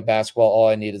to go play basketball, all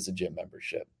I need is a gym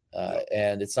membership.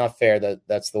 And it's not fair that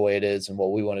that's the way it is. And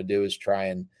what we want to do is try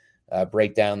and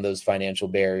break down those financial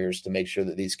barriers to make sure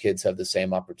that these kids have the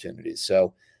same opportunities.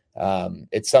 So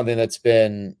it's something that's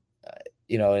been,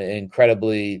 an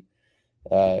incredibly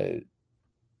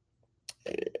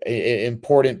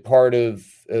important part of,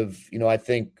 I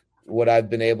think what I've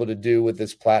been able to do with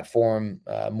this platform,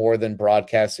 more than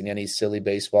broadcasting any silly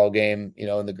baseball game,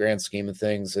 in the grand scheme of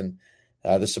things, and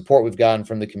the support we've gotten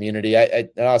from the community. And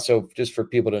also, just for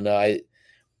people to know,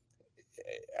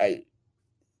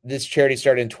 this charity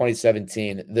started in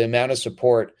 2017. The amount of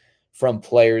support from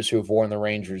players who have worn the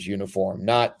Rangers uniform,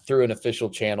 not through an official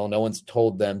channel, no one's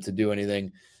told them to do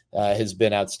anything, has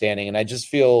been outstanding. And I just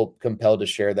feel compelled to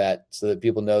share that so that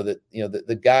people know that,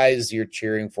 the guys you're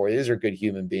cheering for, these are good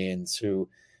human beings who,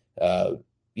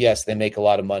 yes, they make a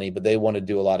lot of money, but they want to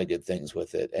do a lot of good things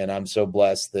with it. And I'm so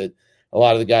blessed that a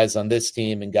lot of the guys on this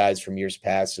team and guys from years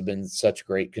past have been such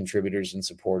great contributors and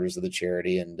supporters of the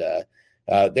charity. And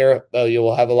you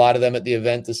will have a lot of them at the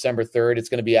event December 3rd. It's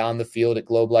going to be on the field at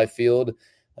Globe Life Field.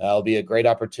 It'll be a great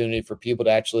opportunity for people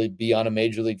to actually be on a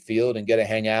major league field and get to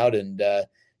hang out. And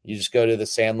you just go to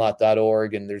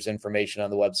thesandlot.org and there's information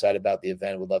on the website about the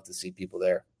event. We'd love to see people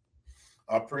there.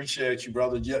 I appreciate you,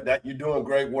 brother. That you're doing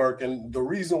great work. And the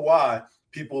reason why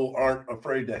people aren't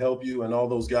afraid to help you and all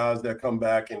those guys that come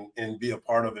back and be a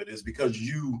part of it is because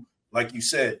you, like you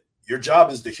said, your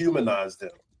job is to humanize them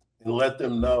and let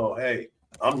them know, hey,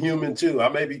 I'm human too. I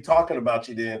may be talking about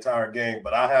you the entire game,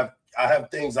 but I have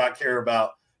things I care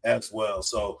about as well.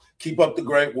 So keep up the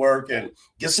great work and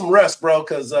get some rest, bro,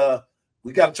 because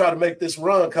we got to try to make this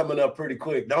run coming up pretty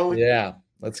quick, don't we? Yeah,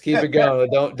 let's keep it going.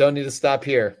 Don't need to stop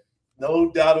here.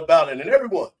 No doubt about it. And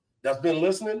everyone that's been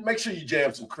listening, make sure you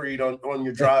jam some Creed on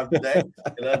your drive today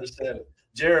and understand it.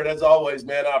 Jared, as always,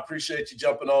 man, I appreciate you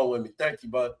jumping on with me. Thank you,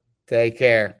 bud. Take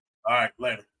care. All right,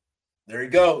 later. There he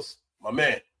goes, my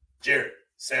man, Jared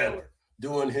Sandler,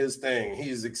 doing his thing.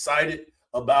 He's excited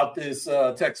about this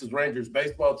Texas Rangers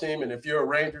baseball team. And if you're a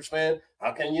Rangers fan,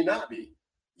 how can you not be?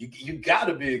 You got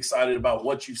to be excited about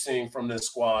what you've seen from this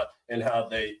squad and how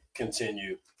they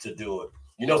continue to do it.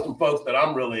 Some folks that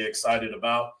I'm really excited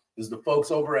about is the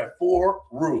folks over at 4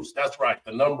 Roofs. That's right.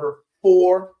 The number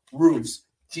 4 Roofs,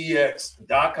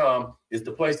 TX.com is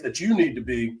the place that you need to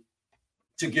be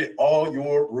to get all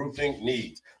your roofing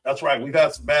needs. That's right. We've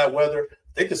had some bad weather. I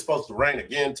think it's supposed to rain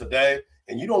again today,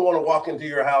 and you don't want to walk into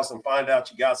your house and find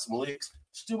out you got some leaks.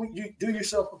 Just do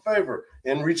yourself a favor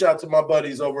and reach out to my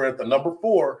buddies over at the number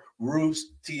 4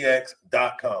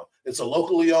 roofstx.com. It's a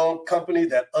locally owned company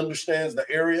that understands the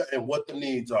area and what the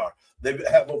needs are. They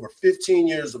have over 15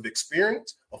 years of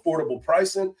experience, affordable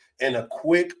pricing, and a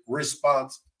quick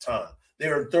response time. They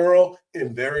are thorough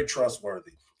and very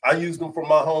trustworthy. I use them for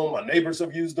my home. My neighbors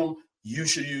have used them. You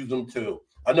should use them too.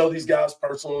 I know these guys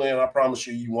personally, and I promise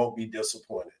you won't be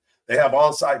disappointed. They have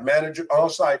on-site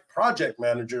project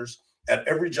managers at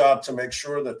every job to make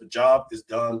sure that the job is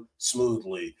done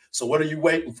smoothly. So what are you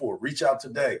waiting for? Reach out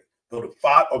today. Go to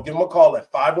give them a call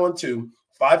at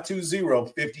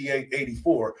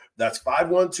 512-520-5884. That's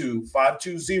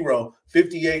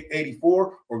 512-520-5884,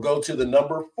 or go to the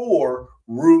number 4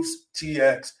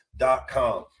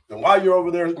 roofstx.com. And while you're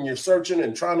over there and you're searching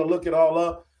and trying to look it all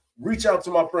up, reach out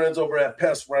to my friends over at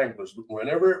Pest Wranglers.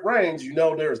 Whenever it rains,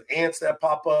 there's ants that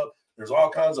pop up. There's all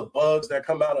kinds of bugs that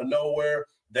come out of nowhere.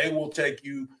 They will take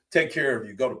care of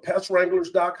you. Go to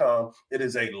pestwranglers.com. It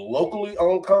is a locally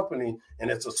owned company, and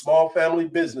it's a small family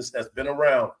business that's been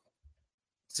around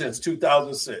since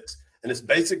 2006. And its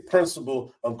basic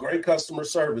principle of great customer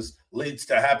service leads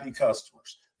to happy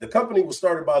customers. The company was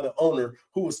started by the owner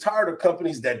who was tired of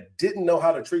companies that didn't know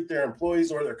how to treat their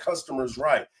employees or their customers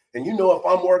right. And if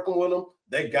I'm working with them,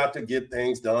 they got to get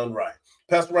things done right.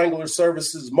 Pest Wrangler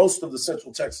services most of the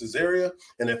Central Texas area.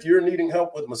 And if you're needing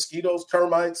help with mosquitoes,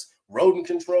 termites, rodent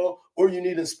control, or you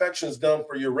need inspections done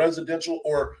for your residential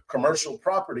or commercial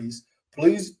properties,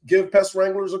 please give Pest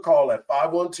Wranglers a call at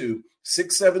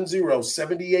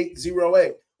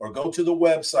 512-670-7808 or go to the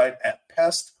website at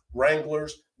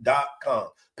pestwranglers.com.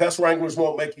 Pest Wranglers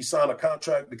won't make you sign a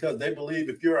contract because they believe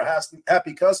if you're a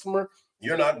happy customer,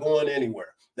 you're not going anywhere.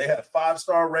 They have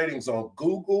 5-star ratings on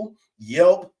Google,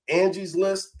 Yelp, Angie's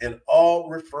List, and all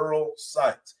referral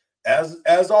sites.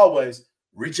 As always,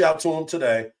 reach out to them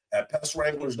today at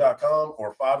pestwranglers.com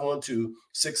or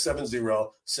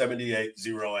 512-670-7808.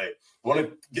 I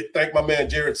want to thank my man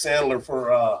Jared Sandler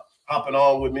for hopping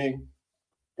on with me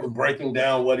and breaking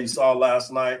down what he saw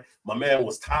last night. My man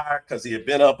was tired because he had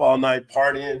been up all night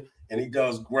partying, and he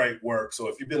does great work. So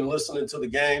if you've been listening to the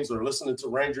games or listening to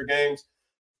Ranger games,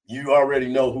 you already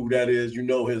know who that is. You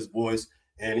know his voice,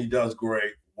 and he does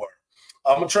great work.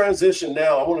 I'm going to transition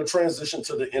now. I want to transition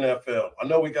to the NFL. I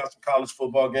know we got some college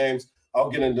football games.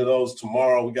 I'll get into those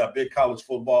tomorrow. We got big college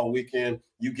football weekend.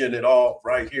 You getting it all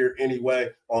right here anyway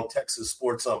on Texas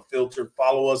Sports Unfiltered.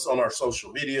 Follow us on our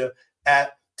social media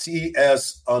at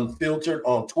TS Unfiltered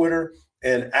on Twitter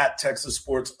and at Texas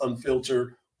Sports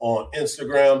Unfiltered on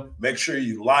Instagram. Make sure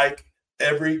you like.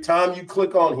 Every time you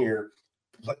click on here,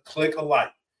 click a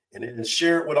like. And then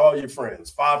share it with all your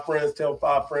friends. 5 friends tell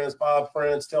 5 friends, 5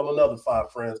 friends tell another 5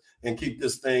 friends, and keep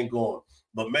this thing going.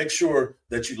 But make sure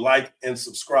that you like and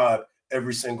subscribe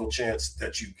every single chance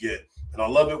that you get. And I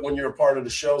love it when you're a part of the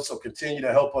show, so continue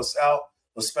to help us out,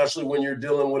 especially when you're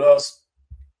dealing with us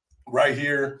right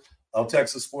here on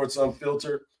Texas Sports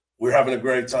Unfiltered. We're having a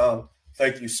great time.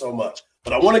 Thank you so much.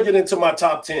 But I want to get into my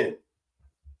top 10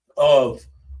 of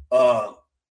NFL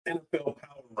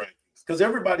power rankings. Because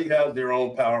everybody has their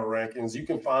own power rankings. You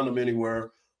can find them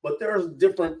anywhere. But there's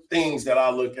different things that I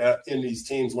look at in these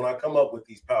teams when I come up with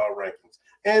these power rankings.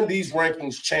 And these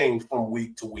rankings change from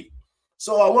week to week.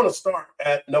 So I want to start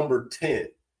at number 10.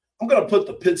 I'm going to put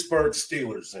the Pittsburgh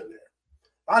Steelers in there.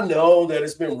 I know that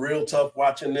it's been real tough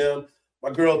watching them. My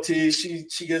girl T, she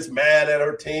gets mad at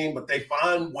her team, but they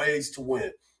find ways to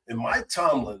win. And Mike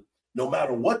Tomlin, no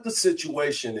matter what the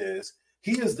situation is,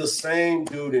 he is the same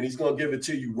dude, and he's going to give it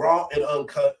to you raw and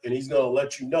uncut, and he's going to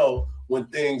let you know when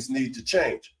things need to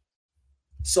change.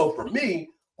 So for me,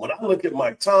 when I look at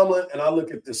Mike Tomlin and I look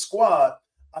at this squad,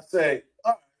 I say,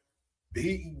 all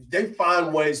right, they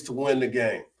find ways to win the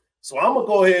game. So I'm going to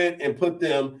go ahead and put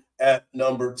them at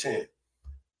number 10.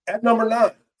 At number 9,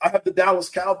 I have the Dallas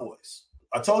Cowboys.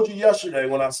 I told you yesterday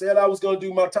when I said I was going to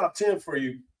do my top 10 for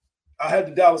you, I had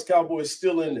the Dallas Cowboys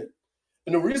still in there.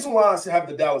 And the reason why I have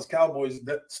the Dallas Cowboys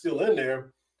still in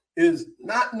there is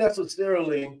not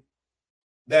necessarily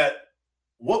that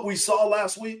what we saw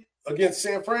last week against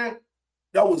San Fran,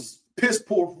 that was piss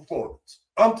poor performance.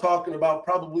 I'm talking about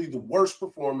probably the worst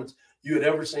performance you had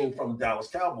ever seen from the Dallas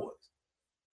Cowboys.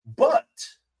 But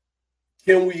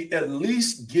can we at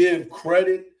least give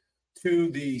credit to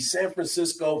the San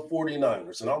Francisco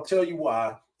 49ers? And I'll tell you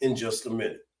why in just a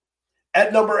minute.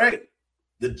 At number 8,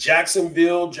 the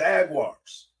Jacksonville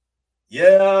Jaguars.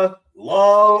 Yeah,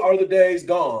 long are the days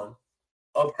gone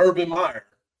of Urban Meyer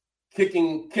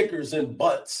kicking kickers in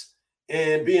butts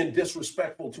and being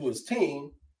disrespectful to his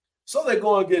team. So they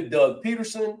go and get Doug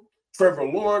Peterson. Trevor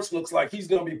Lawrence looks like he's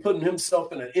going to be putting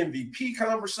himself in an MVP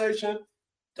conversation.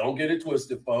 Don't get it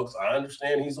twisted, folks. I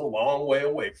understand he's a long way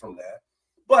away from that.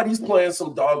 But he's playing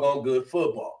some doggone good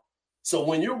football. So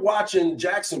when you're watching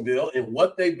Jacksonville and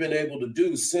what they've been able to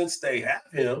do since they have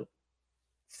him,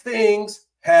 things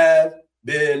have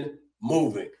been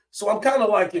moving. So I'm kind of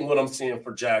liking what I'm seeing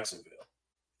for Jacksonville.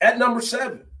 At number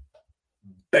 7,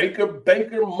 Baker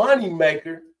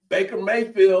Moneymaker, Baker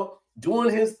Mayfield doing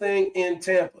his thing in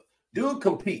Tampa. Dude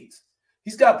competes.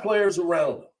 He's got players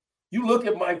around him. You look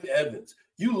at Mike Evans.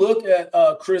 You look at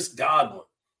Chris Godwin.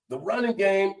 The running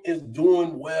game is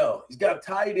doing well. He's got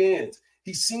tight ends.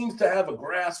 He seems to have a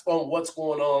grasp on what's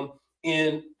going on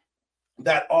in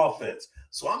that offense.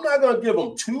 So I'm not going to give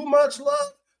him too much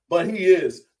love, but he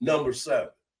is number 7.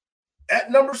 At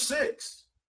number 6,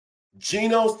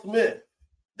 Geno Smith.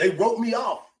 They wrote me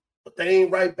off, but they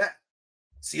ain't right back.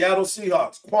 Seattle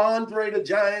Seahawks, Quandre the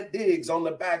Giant Diggs on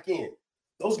the back end.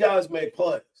 Those guys make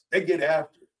plays. They get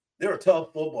after it. They're a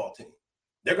tough football team.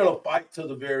 They're going to fight to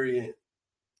the very end.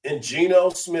 And Geno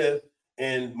Smith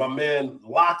and my man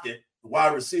Lockett, the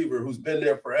wide receiver who's been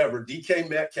there forever, DK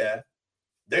Metcalf,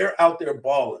 they're out there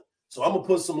balling. So I'm going to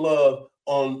put some love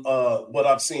on what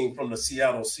I've seen from the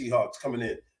Seattle Seahawks coming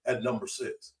in at number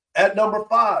 6. At number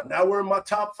 5, now we're in my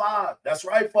top 5. That's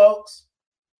right, folks.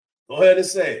 Go ahead and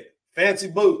say it. Fancy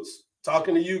Boots,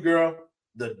 talking to you, girl.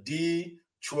 The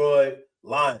Detroit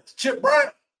Lions. Chip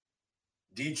Brown,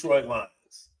 Detroit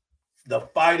Lions. The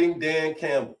Fighting Dan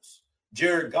Campbells.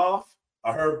 Jared Goff.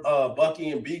 I heard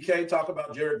Bucky and BK talk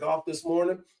about Jared Goff this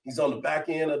morning. He's on the back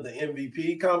end of the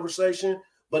MVP conversation,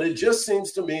 but it just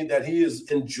seems to me that he is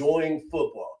enjoying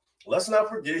football. Let's not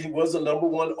forget he was the number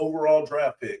 1 overall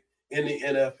draft pick in the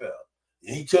NFL.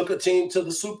 He took a team to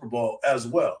the Super Bowl as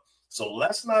well. So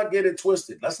let's not get it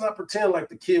twisted. Let's not pretend like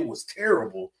the kid was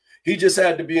terrible. He just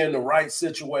had to be in the right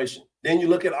situation. Then you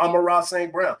look at Amon-Ra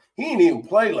St. Brown. He didn't even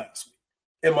play last week.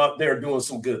 And they're doing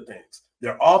some good things.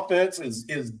 Their offense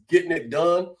is getting it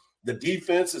done. The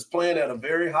defense is playing at a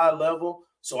very high level.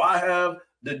 So I have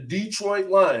the Detroit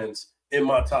Lions in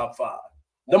my top 5.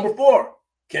 Number 4,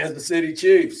 Kansas City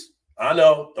Chiefs. I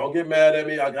know, don't get mad at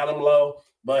me. I got them low.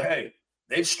 But, hey,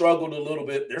 they've struggled a little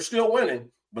bit. They're still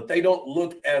winning, but they don't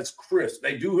look as crisp.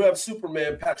 They do have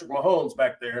Superman Patrick Mahomes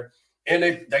back there, And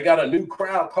they got a new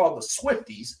crowd called the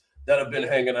Swifties that have been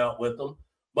hanging out with them.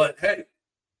 But, hey,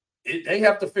 they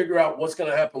have to figure out what's going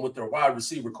to happen with their wide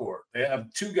receiver core. They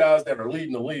have two guys that are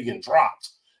leading the league in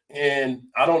drops. And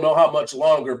I don't know how much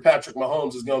longer Patrick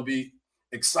Mahomes is going to be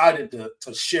excited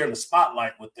to share the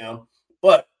spotlight with them.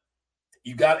 But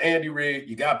you got Andy Reid,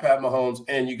 you got Pat Mahomes,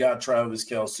 and you got Travis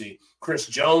Kelce. Chris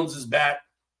Jones is back.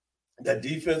 That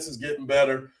defense is getting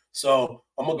better. So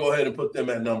I'm going to go ahead and put them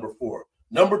at number 4.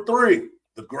 Number 3,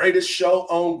 the greatest show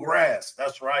on grass.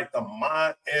 That's right, the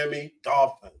Miami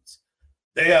Dolphins.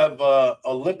 They have an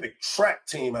Olympic track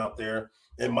team out there,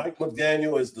 and Mike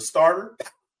McDaniel is the starter.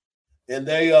 And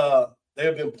they have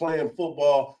been playing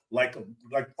football like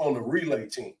on the relay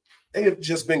team. They have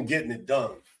just been getting it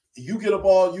done. You get a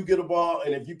ball,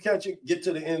 and if you catch it, get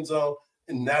to the end zone,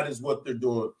 and that is what they're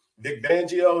doing. Vic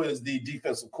Fangio is the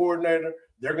defensive coordinator.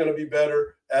 They're going to be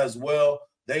better as well.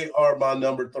 They are my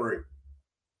number 3.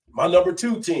 My number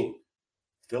 2 team,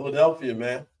 Philadelphia,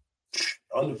 man.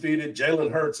 Undefeated. Jalen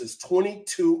Hurts is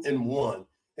 22-1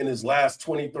 in his last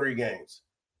 23 games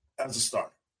as a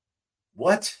starter.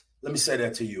 What? Let me say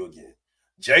that to you again.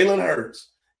 Jalen Hurts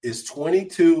is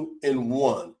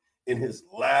 22-1 in his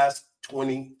last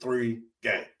 23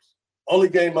 games. Only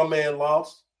game my man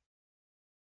lost,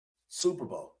 Super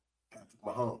Bowl, Patrick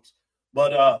Mahomes.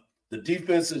 But the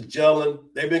defense is gelling.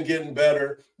 They've been getting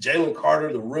better. Jalen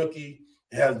Carter, the rookie,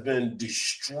 has been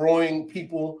destroying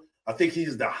people. I think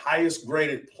he's the highest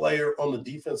graded player on the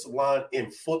defensive line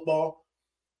in football.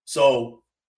 So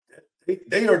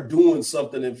they are doing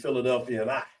something in Philadelphia,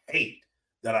 and I hate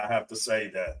that I have to say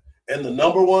that. And the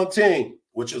number 1 team,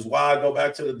 which is why I go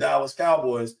back to the Dallas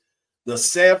Cowboys, the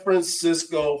San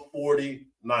Francisco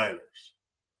 49ers.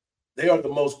 They are the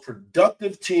most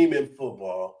productive team in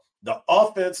football. The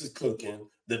offense is cooking.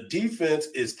 The defense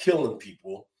is killing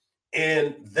people.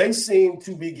 And they seem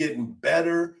to be getting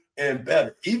better and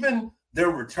better. Even their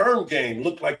return game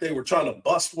looked like they were trying to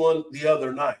bust one the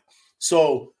other night.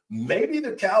 So maybe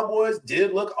the Cowboys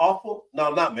did look awful.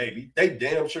 No, not maybe. They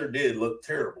damn sure did look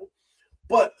terrible.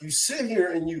 But you sit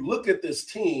here and you look at this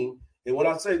team, and when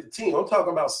I say the team, I'm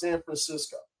talking about San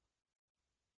Francisco.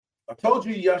 I told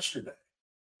you yesterday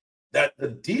that the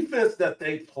defense that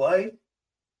they play,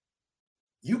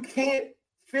 you can't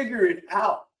figure it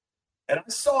out. And I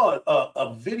saw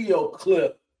a video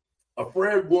clip of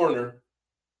Fred Warner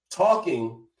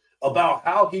talking about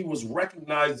how he was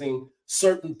recognizing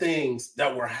certain things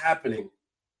that were happening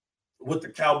with the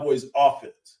Cowboys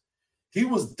offense. He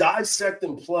was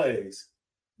dissecting plays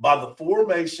by the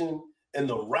formation and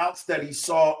the routes that he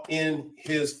saw in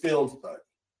his film study.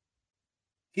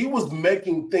 He was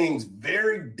making things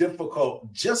very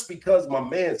difficult just because my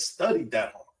man studied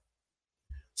that hard.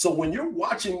 So when you're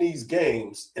watching these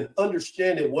games and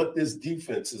understanding what this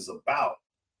defense is about,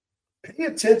 pay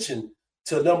attention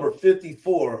to number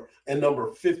 54 and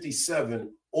number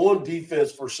 57 on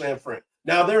defense for San Fran.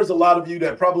 Now, there's a lot of you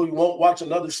that probably won't watch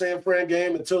another San Fran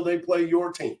game until they play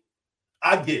your team.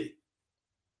 I get it.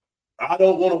 I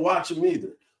don't want to watch them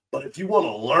either. But if you want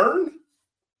to learn,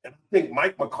 and I think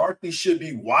Mike McCarthy should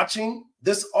be watching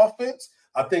this offense,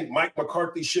 I think Mike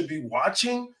McCarthy should be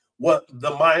watching what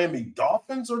the Miami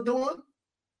Dolphins are doing.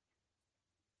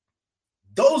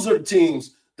 Those are the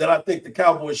teams that I think the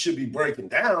Cowboys should be breaking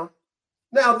down.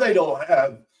 Now, they don't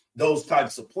have those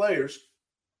types of players,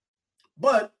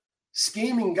 but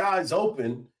scheming guys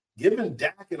open, giving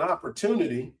Dak an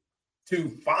opportunity to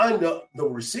find the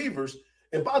receivers.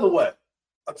 And by the way,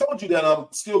 I told you that I'm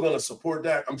still going to support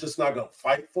Dak. I'm just not going to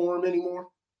fight for him anymore.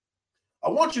 I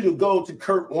want you to go to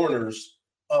Kurt Warner's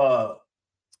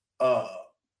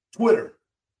Twitter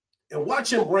and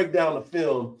watch him break down the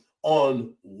film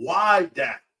on why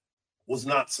Dak was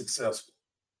not successful.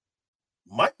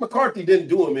 Mike McCarthy didn't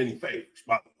do him any favors,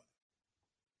 by the way.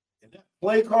 And that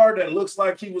play card that looks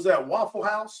like he was at Waffle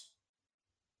House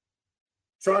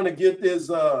trying to get his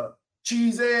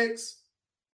cheese eggs,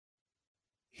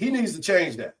 he needs to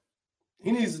change that.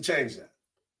 He needs to change that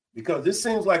because it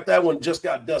seems like that one just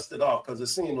got dusted off because it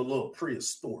seemed a little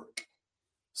prehistoric.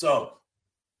 So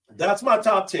that's my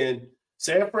top 10.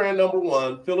 San Fran, number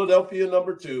 1. Philadelphia,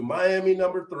 number 2. Miami,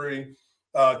 number 3.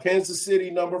 Kansas City,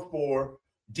 number 4.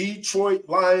 Detroit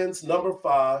Lions, number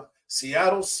 5.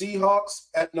 Seattle Seahawks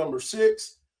at number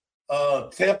 6.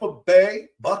 Tampa Bay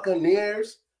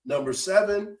Buccaneers, number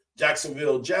 7.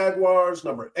 Jacksonville Jaguars,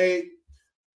 number 8.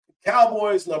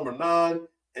 Cowboys, number 9.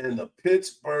 And the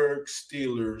Pittsburgh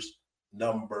Steelers,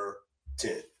 number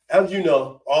 10. As you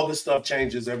know, all this stuff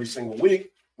changes every single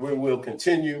week. We will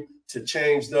continue to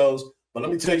change those. But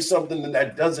let me tell you something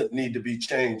that doesn't need to be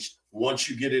changed once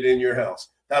you get it in your house.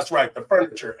 That's right, the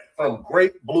furniture from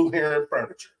Great Blue Heron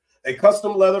Furniture, a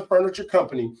custom leather furniture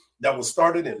company that was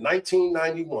started in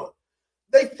 1991.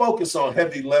 They focus on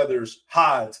heavy leathers,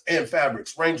 hides, and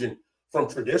fabrics ranging from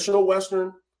traditional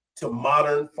Western to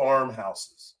modern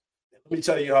farmhouses. Let me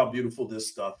tell you how beautiful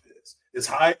this stuff is. It's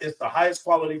the highest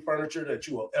quality furniture that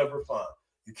you will ever find.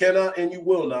 You cannot and you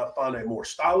will not find a more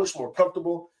stylish, more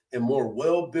comfortable, and more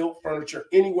well-built furniture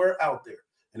anywhere out there.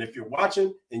 And if you're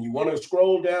watching and you want to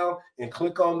scroll down and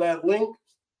click on that link,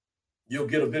 you'll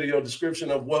get a video description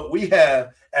of what we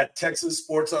have at Texas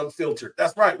Sports Unfiltered.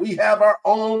 That's right. We have our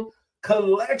own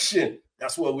collection.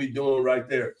 That's what we're doing right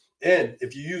there. And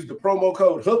if you use the promo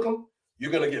code HOOK'em,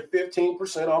 you're going to get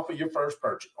 15% off of your first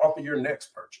purchase, off of your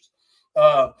next purchase.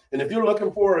 And if you're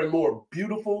looking for a more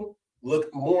beautiful,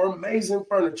 more amazing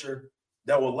furniture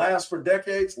that will last for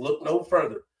decades, look no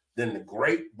further than the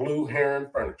Great Blue Heron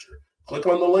Furniture. Click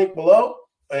on the link below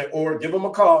or give them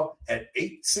a call at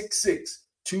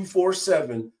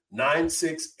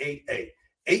 866-247-9688.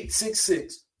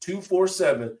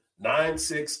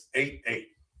 866-247-9688.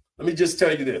 Let me just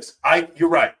tell you this. You're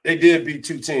right. They did beat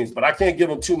two teams, but I can't give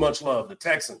them too much love. The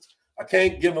Texans, I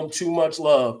can't give them too much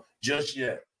love just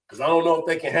yet because I don't know if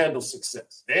they can handle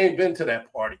success. They ain't been to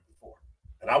that party before,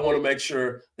 and I want to make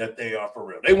sure that they are for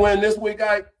real. They win this week,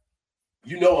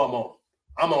 you know I'm on.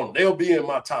 I'm on. They'll be in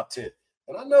my top 10.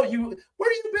 And I know you.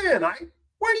 Where you been, Ike?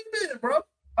 Where you been, bro?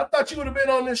 I thought you would have been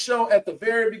on this show at the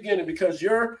very beginning because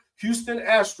your Houston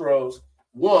Astros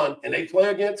won, and they play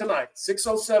again tonight.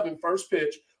 6:07 first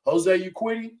pitch. Jose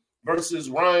Urquidy versus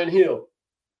Ryan Hill.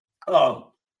 The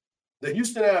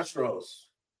Houston Astros,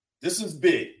 this is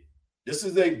big. This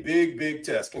is a big, big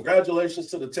test. Congratulations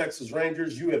to the Texas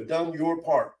Rangers. You have done your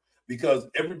part because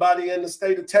everybody in the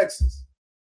state of Texas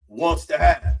wants to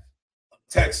have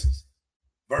Texas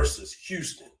versus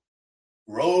Houston.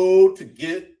 Road to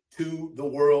get to the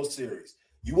World Series.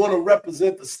 You want to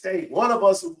represent the state. One of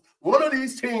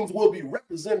these teams will be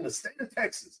representing the state of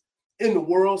Texas in the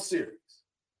World Series.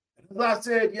 As I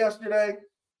said yesterday,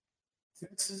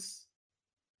 Texas,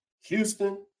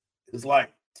 Houston is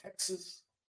like Texas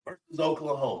versus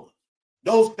Oklahoma.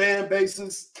 Those fan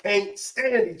bases can't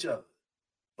stand each other.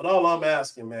 But all I'm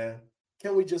asking, man,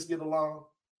 can we just get along?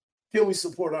 Can we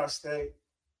support our state?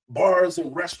 Bars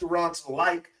and restaurants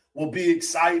alike will be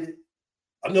excited.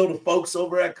 I know the folks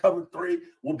over at Cover 3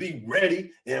 will be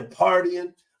ready and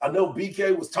partying. I know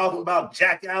BK was talking about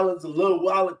Jack Allen's a little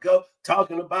while ago,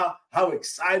 talking about how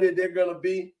excited they're going to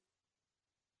be.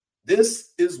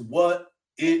 This is what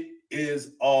it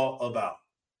is all about.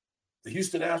 The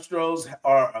Houston Astros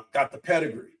got the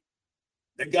pedigree.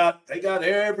 They got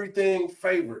everything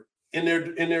favored in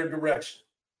their direction.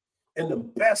 And the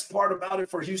best part about it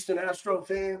for Houston Astro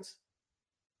fans,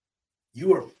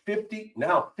 you are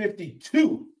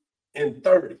 52 and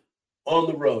 30 on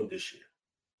the road this year.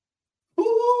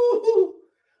 Ooh,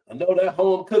 I know that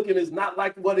home cooking is not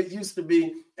like what it used to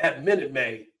be at Minute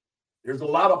Maid. There's a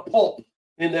lot of pulp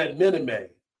in that Minute Maid.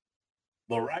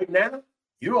 But right now,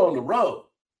 you're on the road.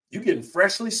 You're getting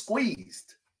freshly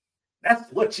squeezed.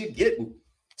 That's what you're getting.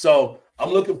 So I'm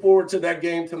looking forward to that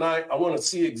game tonight. I want to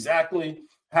see exactly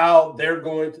how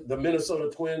the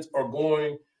Minnesota Twins are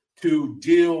going to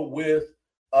deal with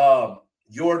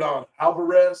Yordan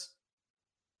Alvarez.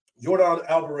 Yordan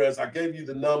Alvarez, I gave you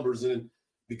the numbers, and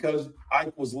because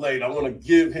Ike was late, I want to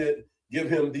give him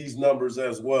these numbers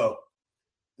as well.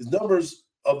 The numbers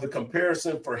of the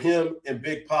comparison for him and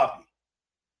Big Papi.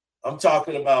 I'm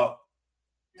talking about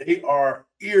they are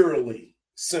eerily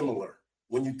similar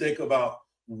when you think about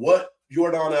what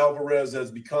Yordan Alvarez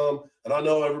has become. And I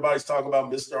know everybody's talking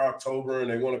about Mr. October and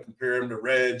they want to compare him to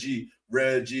Reggie.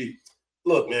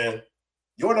 Look, man,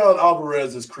 Yordan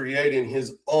Alvarez is creating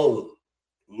his own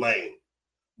lane.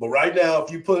 But right now,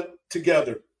 if you put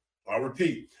together, I'll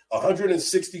repeat,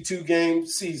 162 game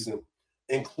season,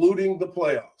 including the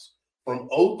playoffs, from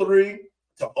 03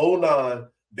 to 09,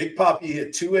 Big Papi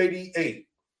hit 288,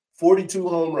 42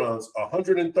 home runs,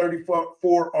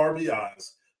 134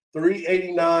 RBIs,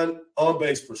 389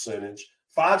 on-base percentage,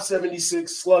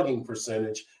 576 slugging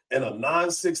percentage, and a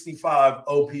 965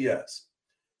 OPS.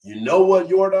 You know what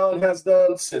Yordan has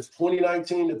done since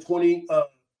 2019 to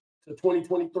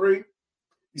 2023?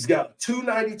 He's got a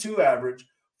 292 average,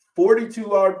 42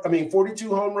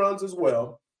 home runs as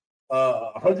well,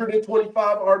 125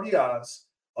 RBIs,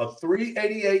 a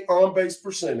 388 on-base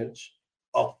percentage,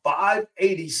 a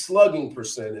 580 slugging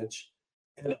percentage,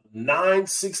 and a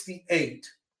 968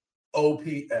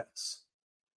 OPS.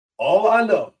 All I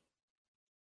know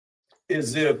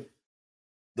is if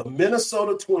the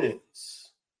Minnesota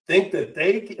Twins think that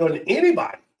they can, or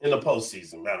anybody in the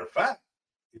postseason, matter of fact,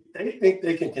 If they think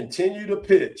they can continue to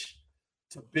pitch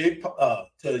to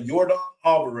Yordan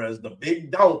Alvarez, the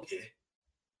big donkey,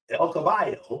 El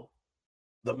Caballo,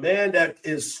 the man that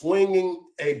is swinging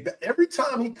every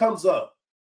time he comes up,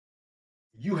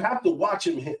 you have to watch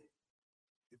him hit.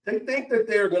 If they think that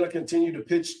they're going to continue to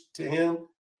pitch to him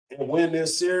and win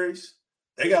this series,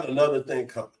 they got another thing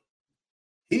coming.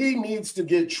 He needs to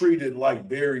get treated like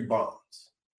Barry Bonds.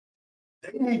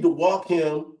 They need to walk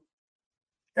him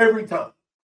every time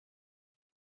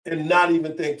and not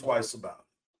even think twice about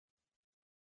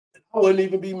it. I wouldn't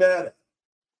even be mad at him.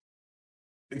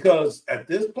 Because at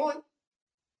this point,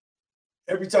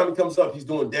 every time he comes up, he's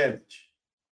doing damage.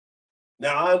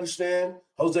 Now, I understand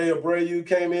Jose Abreu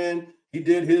came in. He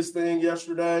did his thing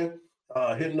yesterday,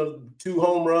 hitting the 2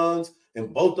 home runs,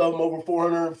 and both of them over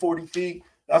 440 feet.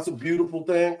 That's a beautiful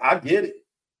thing. I get it.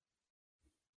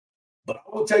 But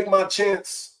I would take my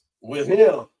chance with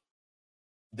him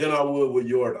than I would with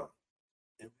Yordan.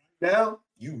 And right now,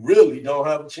 you really don't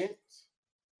have a chance.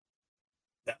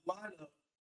 That lineup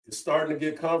is starting to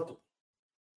get comfortable.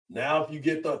 Now, if you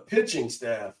get the pitching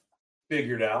staff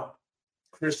figured out,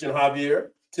 Christian Javier,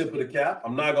 tip of the cap.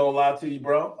 I'm not going to lie to you,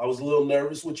 bro. I was a little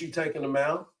nervous with you taking him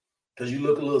out because you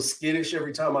look a little skittish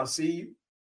every time I see you.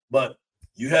 But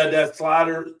you had that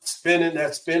slider spinning,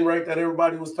 that spin rate that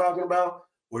everybody was talking about,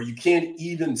 where you can't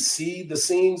even see the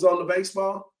seams on the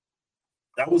baseball.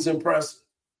 That was impressive.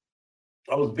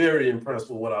 I was very impressed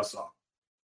with what I saw.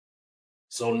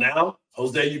 So now,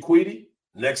 Jose Urquidy,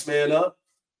 next man up.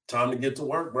 Time to get to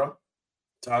work, bro.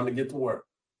 Time to get to work.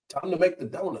 Time to make the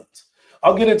donuts.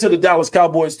 I'll get into the Dallas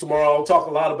Cowboys tomorrow. I'll talk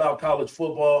a lot about college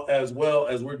football as well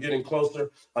as we're getting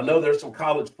closer. I know there's some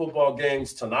college football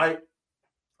games tonight,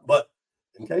 but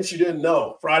in case you didn't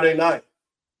know, Friday night,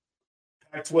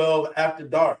 Pac-12 after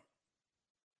dark,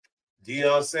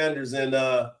 Deion Sanders and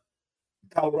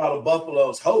Colorado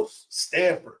Buffaloes host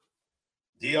Stanford.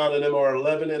 Deion and them are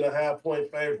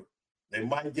 11.5-point favorite. They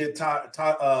might get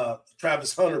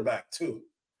Travis Hunter back too.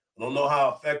 I don't know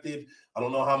how effective. I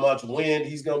don't know how much wind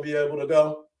he's going to be able to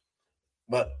go.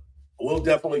 But we'll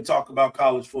definitely talk about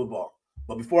college football.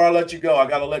 But before I let you go, I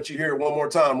got to let you hear it one more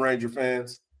time, Ranger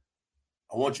fans.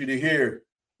 I want you to hear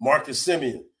Marcus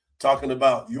Simeon talking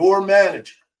about your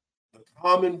manager, the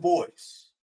common voice,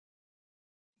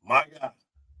 my guy,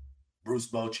 Bruce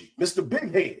Bochy, Mr.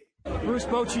 Big Head. Bruce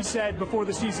Bochy said before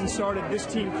the season started this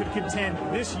team could contend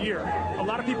this year. A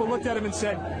lot of people looked at him and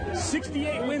said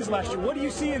 68 wins last year. What do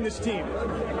you see in this team?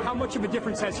 How much of a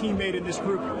difference has he made in this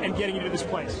group and getting you to this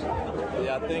place?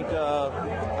 Yeah, I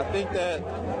think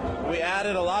that we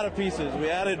added a lot of pieces. We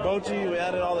added Bochy, we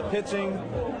added all the pitching.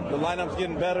 The lineup's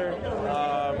getting better.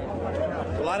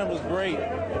 The lineup was great.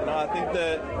 I think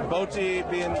that Bochy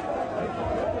being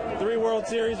 3 World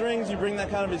Series rings, you bring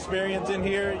that kind of experience in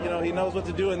here. He knows what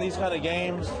to do in these kind of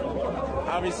games.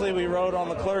 Obviously, we rode on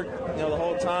the clerk, the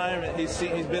whole time. He's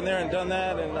been there and done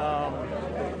that, and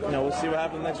we'll see what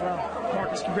happens next round.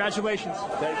 Marcus, congratulations.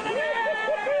 Thank you.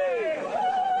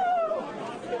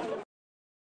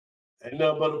 Ain't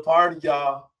nothing but a party,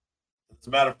 y'all. As a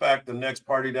matter of fact, the next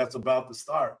party that's about to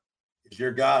start is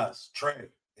your guys, Trey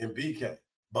and BK.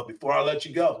 But before I let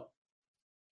you go,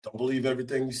 don't believe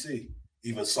everything you see.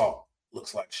 Even salt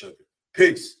looks like sugar.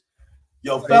 Peace.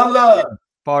 Yo, fella.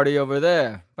 Party over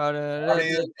there. Party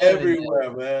is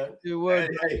everywhere, man.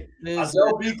 Hey, I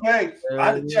know BK. I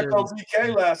had to check on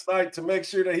BK last night to make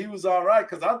sure that he was all right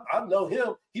because I know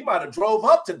him. He might have drove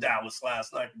up to Dallas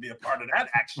last night to be a part of that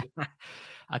action.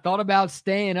 I thought about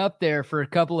staying up there for a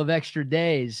couple of extra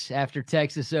days after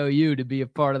Texas OU to be a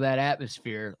part of that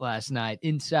atmosphere last night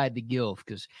inside the Gilf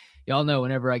because y'all know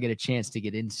whenever I get a chance to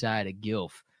get inside a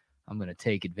Gilf, I'm going to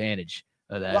take advantage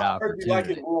of that opportunity. I heard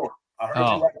you like it warm. I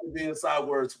heard you like to be inside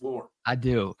where it's warm. I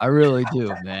do. I really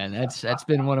do, man. That's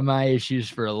been one of my issues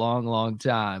for a long, long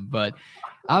time. But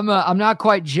I'm not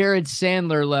quite Jared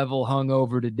Sandler level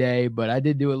hungover today, but I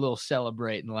did do a little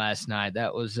celebrating last night.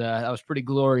 That was pretty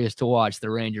glorious to watch the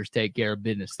Rangers take care of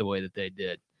business the way that they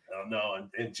did. No,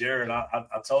 and Jared, I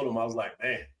told him, I was like,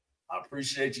 man, I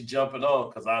appreciate you jumping on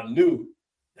because I knew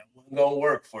that wasn't gonna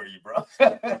work for you, bro.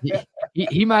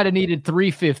 he might have needed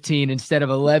 3:15 instead of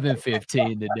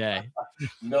 11:15 today.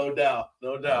 No doubt.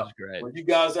 That was great. Well, you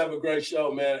guys have a great show,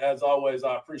 man. As always,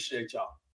 I appreciate y'all.